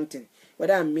something.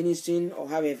 Whether I'm ministering or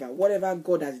however, whatever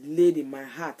God has laid in my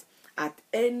heart at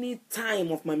any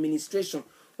time of my ministration,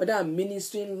 whether I'm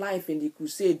ministering life in the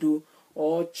crusade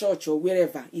or church or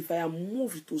wherever, if I am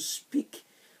moved to speak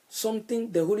something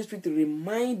the Holy Spirit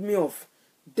remind me of,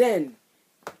 then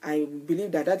I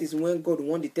believe that is when God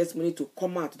wants the testimony to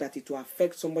come out, that it will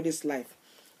affect somebody's life.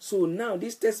 So now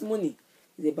this testimony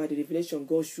is about the revelation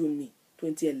God showed me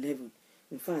 2011.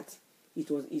 In fact, it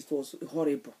was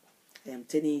horrible. I am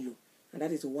telling you. And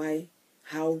that is why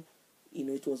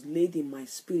it was laid in my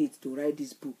spirit to write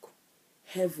this book.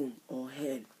 Heaven or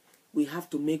hell. We have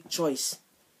to make choice.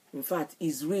 In fact,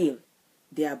 it's real.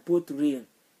 They are both real.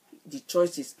 The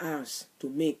choice is ours to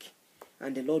make,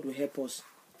 and the Lord will help us.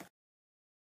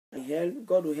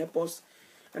 God will help us.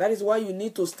 And that is why you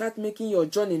need to start making your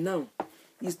journey now.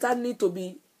 You need to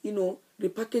be,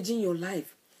 repackaging your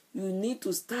life. You need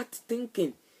to start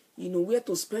thinking, where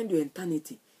to spend your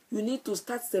eternity. You need to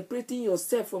start separating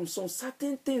yourself from some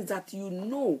certain things that you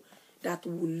know that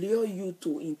will lure you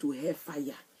into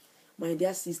hellfire. My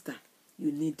dear sister,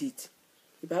 you need it.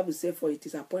 The Bible says, for it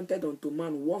is appointed unto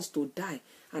man once to die,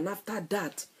 and after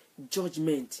that,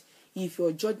 judgment. If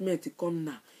your judgment come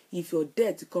now, if your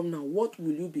death come now, what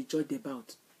will you be judged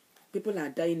about? People are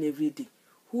dying every day.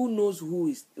 Who knows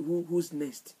who's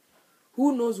next?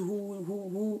 Who knows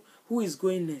who is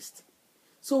going next?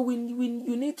 So you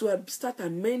need to start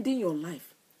amending your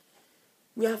life.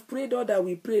 We have prayed all that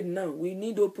we prayed now. We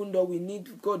need open door. We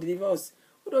need God deliver us.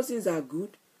 All those things are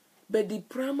good. But the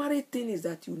primary thing is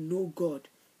that you know God.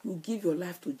 You give your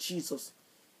life to Jesus.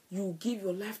 You give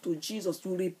your life to Jesus.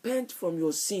 You repent from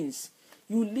your sins.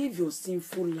 You live your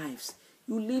sinful lives.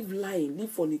 You live lying,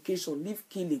 live fornication, live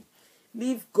killing,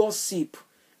 live gossip,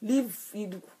 live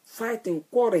fighting,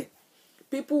 quarrel.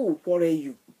 People will quarrel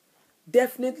you.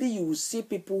 Definitely you will see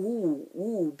people who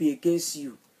will be against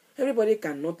you. Everybody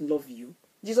cannot love you.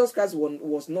 Jesus Christ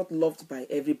was not loved by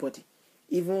everybody.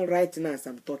 Even right now as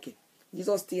I'm talking,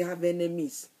 Jesus still have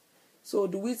enemies. So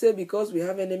do we say because we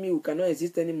have enemy we cannot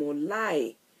exist anymore?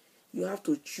 Lie. You have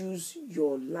to choose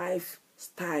your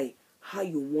lifestyle, how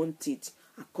you want it,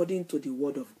 according to the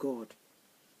word of God.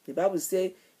 The Bible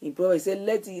says in Proverbs,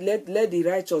 let the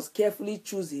righteous carefully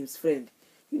choose his friend.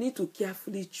 You need to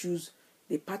carefully choose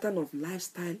the pattern of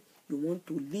lifestyle you want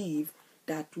to live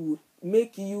that will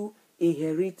make you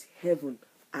inherit heaven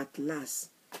at last,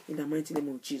 in the mighty name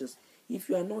of Jesus. If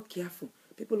you are not careful,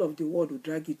 people of the world will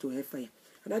drag you to hellfire.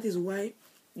 And that is why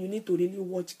you need to really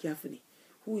watch carefully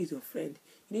who is your friend.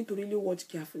 You need to really watch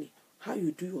carefully how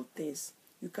you do your things.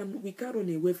 We can't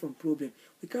run away from problems.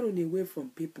 We can't run away from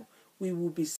people. We will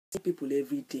be seeing people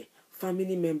every day.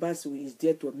 Family members who is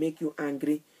there to make you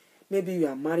angry. Maybe you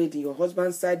are married in your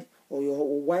husband's side or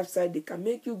your wife's side. They can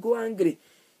make you go angry.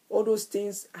 All those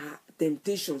things are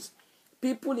temptations.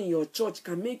 People in your church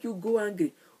can make you go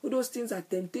angry. All those things are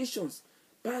temptations.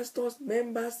 Pastors,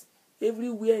 members,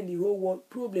 everywhere in the whole world,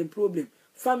 problem.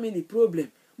 Family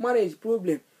problem, marriage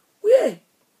problem. Where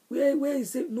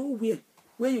is it? Nowhere.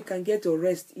 Where you can get your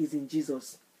rest is in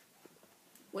Jesus.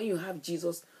 When you have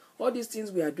Jesus, all these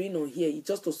things we are doing on here is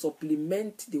just to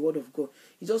supplement the word of God.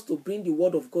 It's just to bring the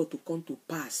word of God to come to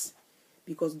pass.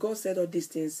 Because God said all these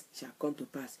things shall come to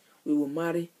pass. We will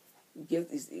marry. We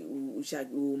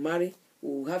will marry. We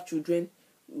will have children.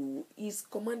 It's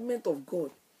commandment of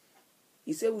God.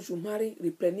 He said we should marry,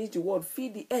 replenish the world,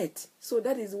 feed the earth. So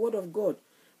that is the word of God.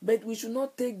 But we should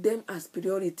not take them as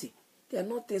priority. They are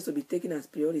not things to be taken as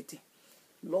priority.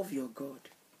 Love your God.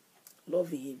 Love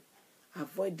Him.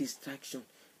 Avoid distraction.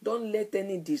 Don't let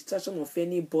any distraction of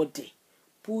anybody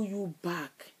pull you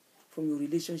back from your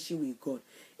relationship with God.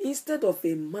 Instead of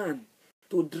a man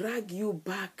to drag you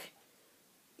back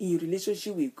in your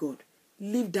relationship with God,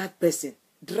 leave that person.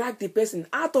 Drag the person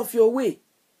out of your way.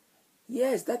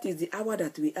 Yes, that is the hour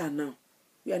that we are now.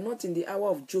 We are not in the hour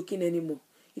of joking anymore.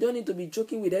 You don't need to be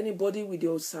joking with anybody with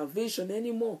your salvation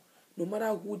anymore, no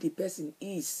matter who the person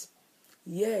is.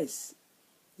 Yes.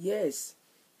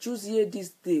 Choose here this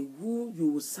day who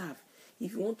you will serve.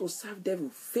 If you want to serve devil,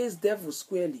 face devil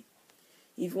squarely.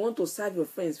 If you want to serve your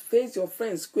friends, face your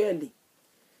friends squarely.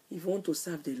 If you want to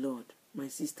serve the Lord, my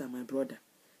sister, my brother,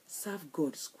 serve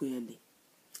God squarely.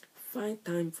 Find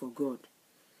time for God.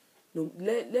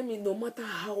 No matter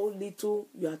how little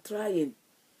you are trying,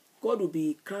 God will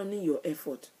be crowning your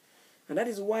effort. And that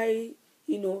is why,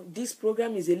 this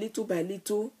program is a little by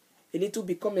little,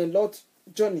 become a lot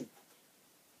journey.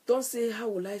 Don't say, how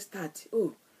will I start?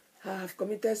 Oh, I have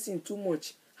committed sin too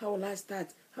much. How will I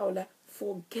start?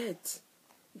 Forget.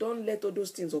 Don't let all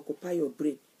those things occupy your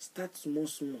brain. Start small.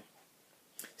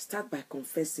 Start by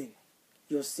confessing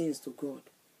your sins to God.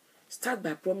 Start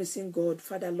by promising God,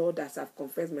 Father, Lord, as I've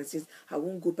confessed my sins, I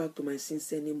won't go back to my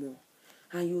sins anymore.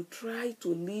 And you try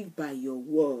to live by your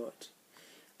word.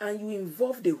 And you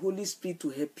involve the Holy Spirit to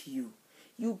help you.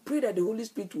 You pray that the Holy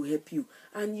Spirit will help you.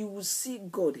 And you will see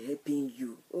God helping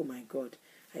you. Oh my God,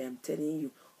 I am telling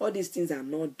you, all these things are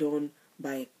not done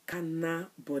by a carnal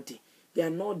body. They are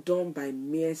not done by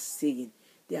mere saying.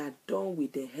 They are done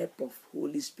with the help of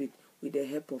Holy Spirit, with the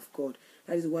help of God.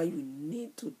 That is why you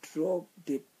need to draw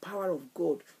the power of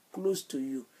God close to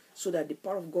you, so that the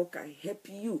power of God can help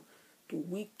you to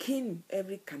weaken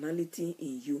every carnality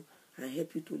in you and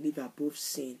help you to live above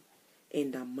sin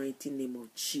in the mighty name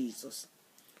of Jesus.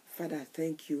 Father, I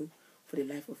thank you for the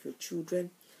life of your children.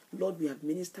 Lord, we have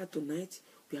ministered tonight.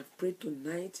 We have prayed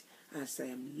tonight as I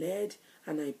am led.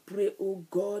 And I pray, oh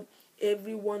God,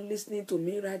 everyone listening to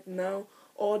me right now,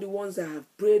 all the ones I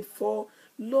have prayed for,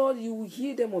 Lord, you will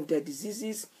heal them of their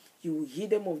diseases. You will heal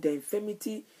them of their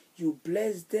infirmity. You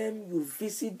bless them. You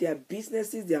visit their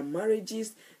businesses, their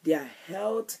marriages, their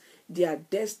health, their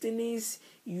destinies.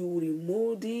 You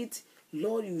remold it.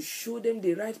 Lord, you show them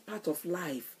the right path of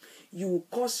life. You will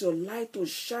cause your light to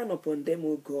shine upon them,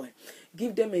 oh God.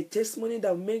 Give them a testimony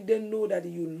that will make them know that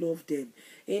you love them.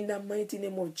 In the mighty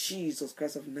name of Jesus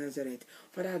Christ of Nazareth.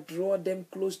 Father, draw them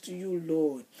close to you,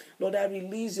 Lord. Lord, I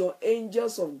release your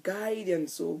angels of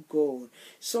guidance, oh God.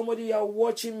 Somebody, you are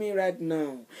watching me right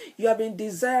now. You have been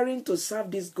desiring to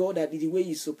serve this God the way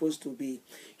you're supposed to be.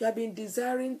 You have been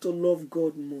desiring to love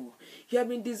God more. You have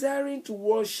been desiring to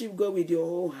worship God with your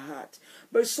whole heart.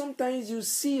 But sometimes you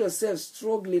see yourself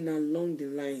struggling along the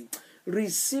line.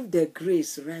 Receive the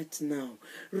grace right now.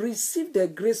 Receive the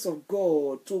grace of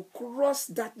God to cross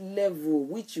that level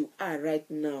which you are right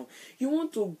now. You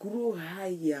want to grow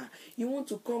higher. You want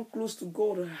to come close to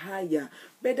God higher.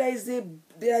 But there is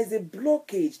a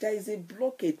blockage.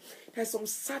 There's some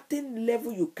certain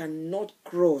level you cannot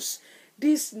cross.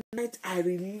 This night I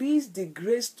release the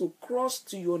grace to cross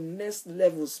to your next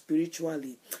level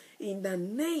spiritually. In the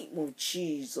name of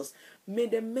Jesus, may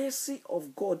the mercy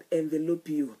of God envelop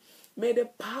you. May the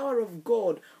power of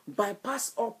God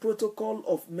bypass all protocol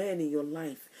of men in your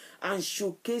life and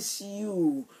showcase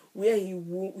you where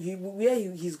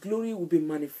His glory will be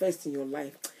manifest in your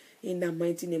life. In the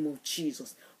mighty name of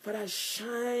Jesus. Father,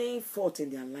 shine forth in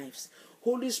their lives.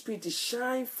 Holy Spirit,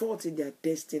 shine forth in their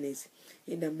destinies.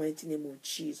 In the mighty name of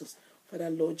Jesus. Father,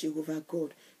 Lord Jehovah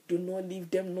God, do not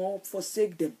leave them nor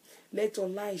forsake them. Let your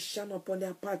light shine upon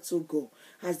their paths, O God.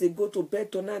 As they go to bed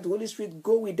tonight, Holy Spirit,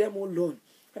 go with them, O Lord.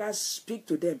 Father, speak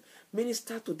to them.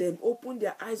 Minister to them. Open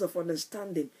their eyes of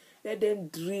understanding. Let them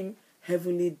dream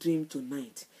heavenly dream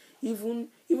tonight. Even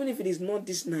if it is not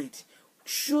this night,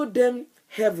 show them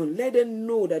heaven. Let them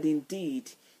know that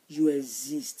indeed you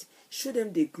exist. Show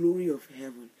them the glory of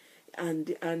heaven and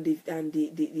the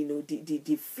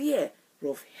fear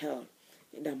of hell.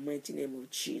 in the mighty name of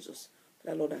Jesus.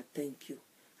 Father Lord, I thank you.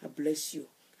 I bless you.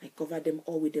 I cover them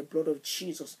all with the blood of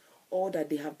Jesus. All that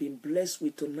they have been blessed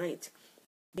with tonight,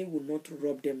 they will not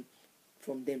rob them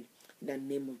from them in the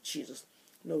name of Jesus.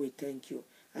 Lord, we thank you.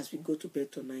 As we go to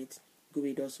bed tonight, go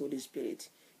with us, Holy Spirit.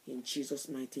 In Jesus'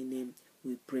 mighty name,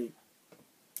 we pray.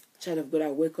 Child of God, I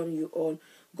welcome you all.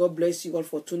 God bless you all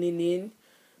for tuning in.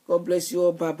 God bless you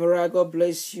all, Barbara. God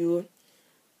bless you.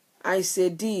 I say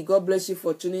D. God bless you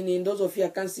for tuning in. Those of you I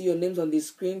can't see your names on the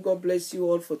screen, God bless you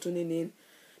all for tuning in.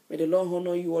 May the Lord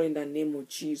honor you all in the name of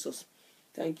Jesus.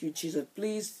 Thank you, Jesus.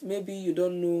 Please, maybe you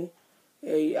don't know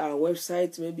our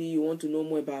website. Maybe you want to know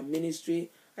more about ministry.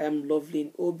 I am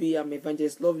Loveline Obi. I'm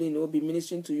Evangelist Loveline Obi,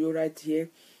 ministering to you right here.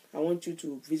 I want you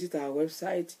to visit our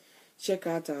website, check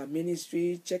out our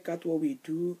ministry, check out what we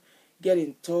do, get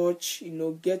in touch,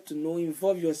 get to know,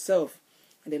 involve yourself,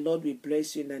 and the Lord will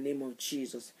bless you in the name of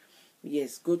Jesus.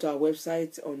 Yes, go to our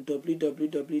website on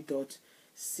www.cbhim.org.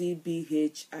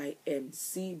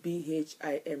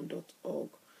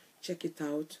 Check it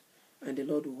out, and the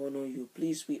Lord will honor you.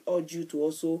 Please, we urge you to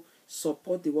also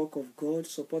support the work of God,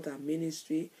 support our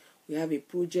ministry. We have a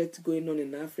project going on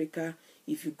in Africa.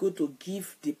 If you go to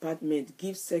give department,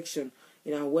 give section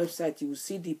in our website, you will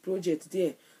see the project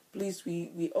there. Please,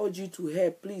 we urge you to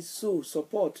help. Please,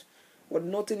 support. But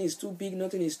nothing is too big,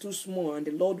 nothing is too small, and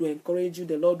the Lord will encourage you,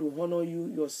 the Lord will honor you,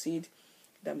 your seed,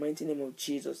 in the mighty name of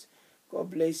Jesus.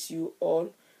 God bless you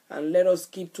all, and let us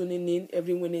keep tuning in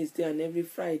every Wednesday and every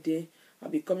Friday. I'll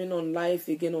be coming on live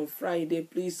again on Friday.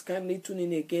 Please kindly tune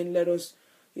in again. Let us,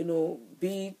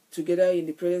 be together in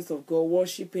the presence of God,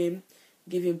 worship Him,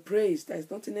 give Him praise.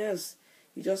 There's nothing else.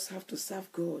 We just have to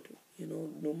serve God.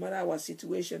 No matter our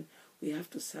situation, we have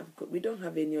to serve God. We don't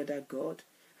have any other God.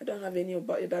 I don't have any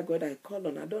other God I call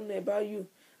on. I don't know about you.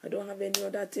 I don't have any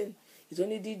other thing. It's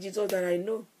only the Jesus that I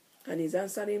know. And He's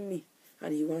answering me.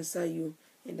 And He will answer you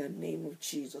in the name of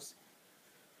Jesus.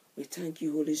 We thank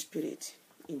you, Holy Spirit.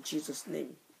 In Jesus'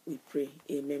 name we pray.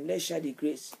 Amen. Let's share the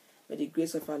grace. May the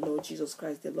grace of our Lord Jesus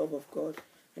Christ, the love of God,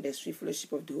 and the sweet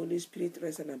fellowship of the Holy Spirit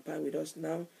rest and abide with us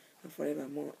now and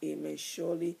forevermore. Amen.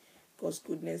 Surely God's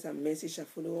goodness and mercy shall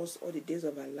follow us all the days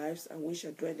of our lives, and we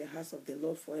shall dwell in the house of the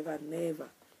Lord forever and ever.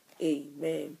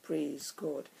 Amen. Praise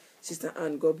God. Sister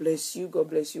Anne, God bless you. God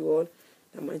bless you all. In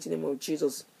the mighty name of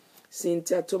Jesus.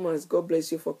 Cynthia Thomas, God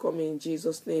bless you for coming in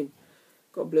Jesus' name.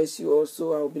 God bless you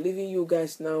also. I'll be leaving you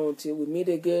guys now until we meet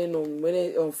again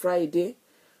on Friday.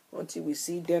 Until we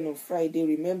see then on Friday.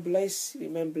 Remain blessed.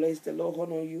 Remain blessed. The Lord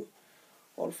honor you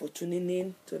all for tuning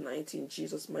in tonight in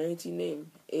Jesus' mighty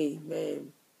name.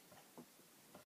 Amen.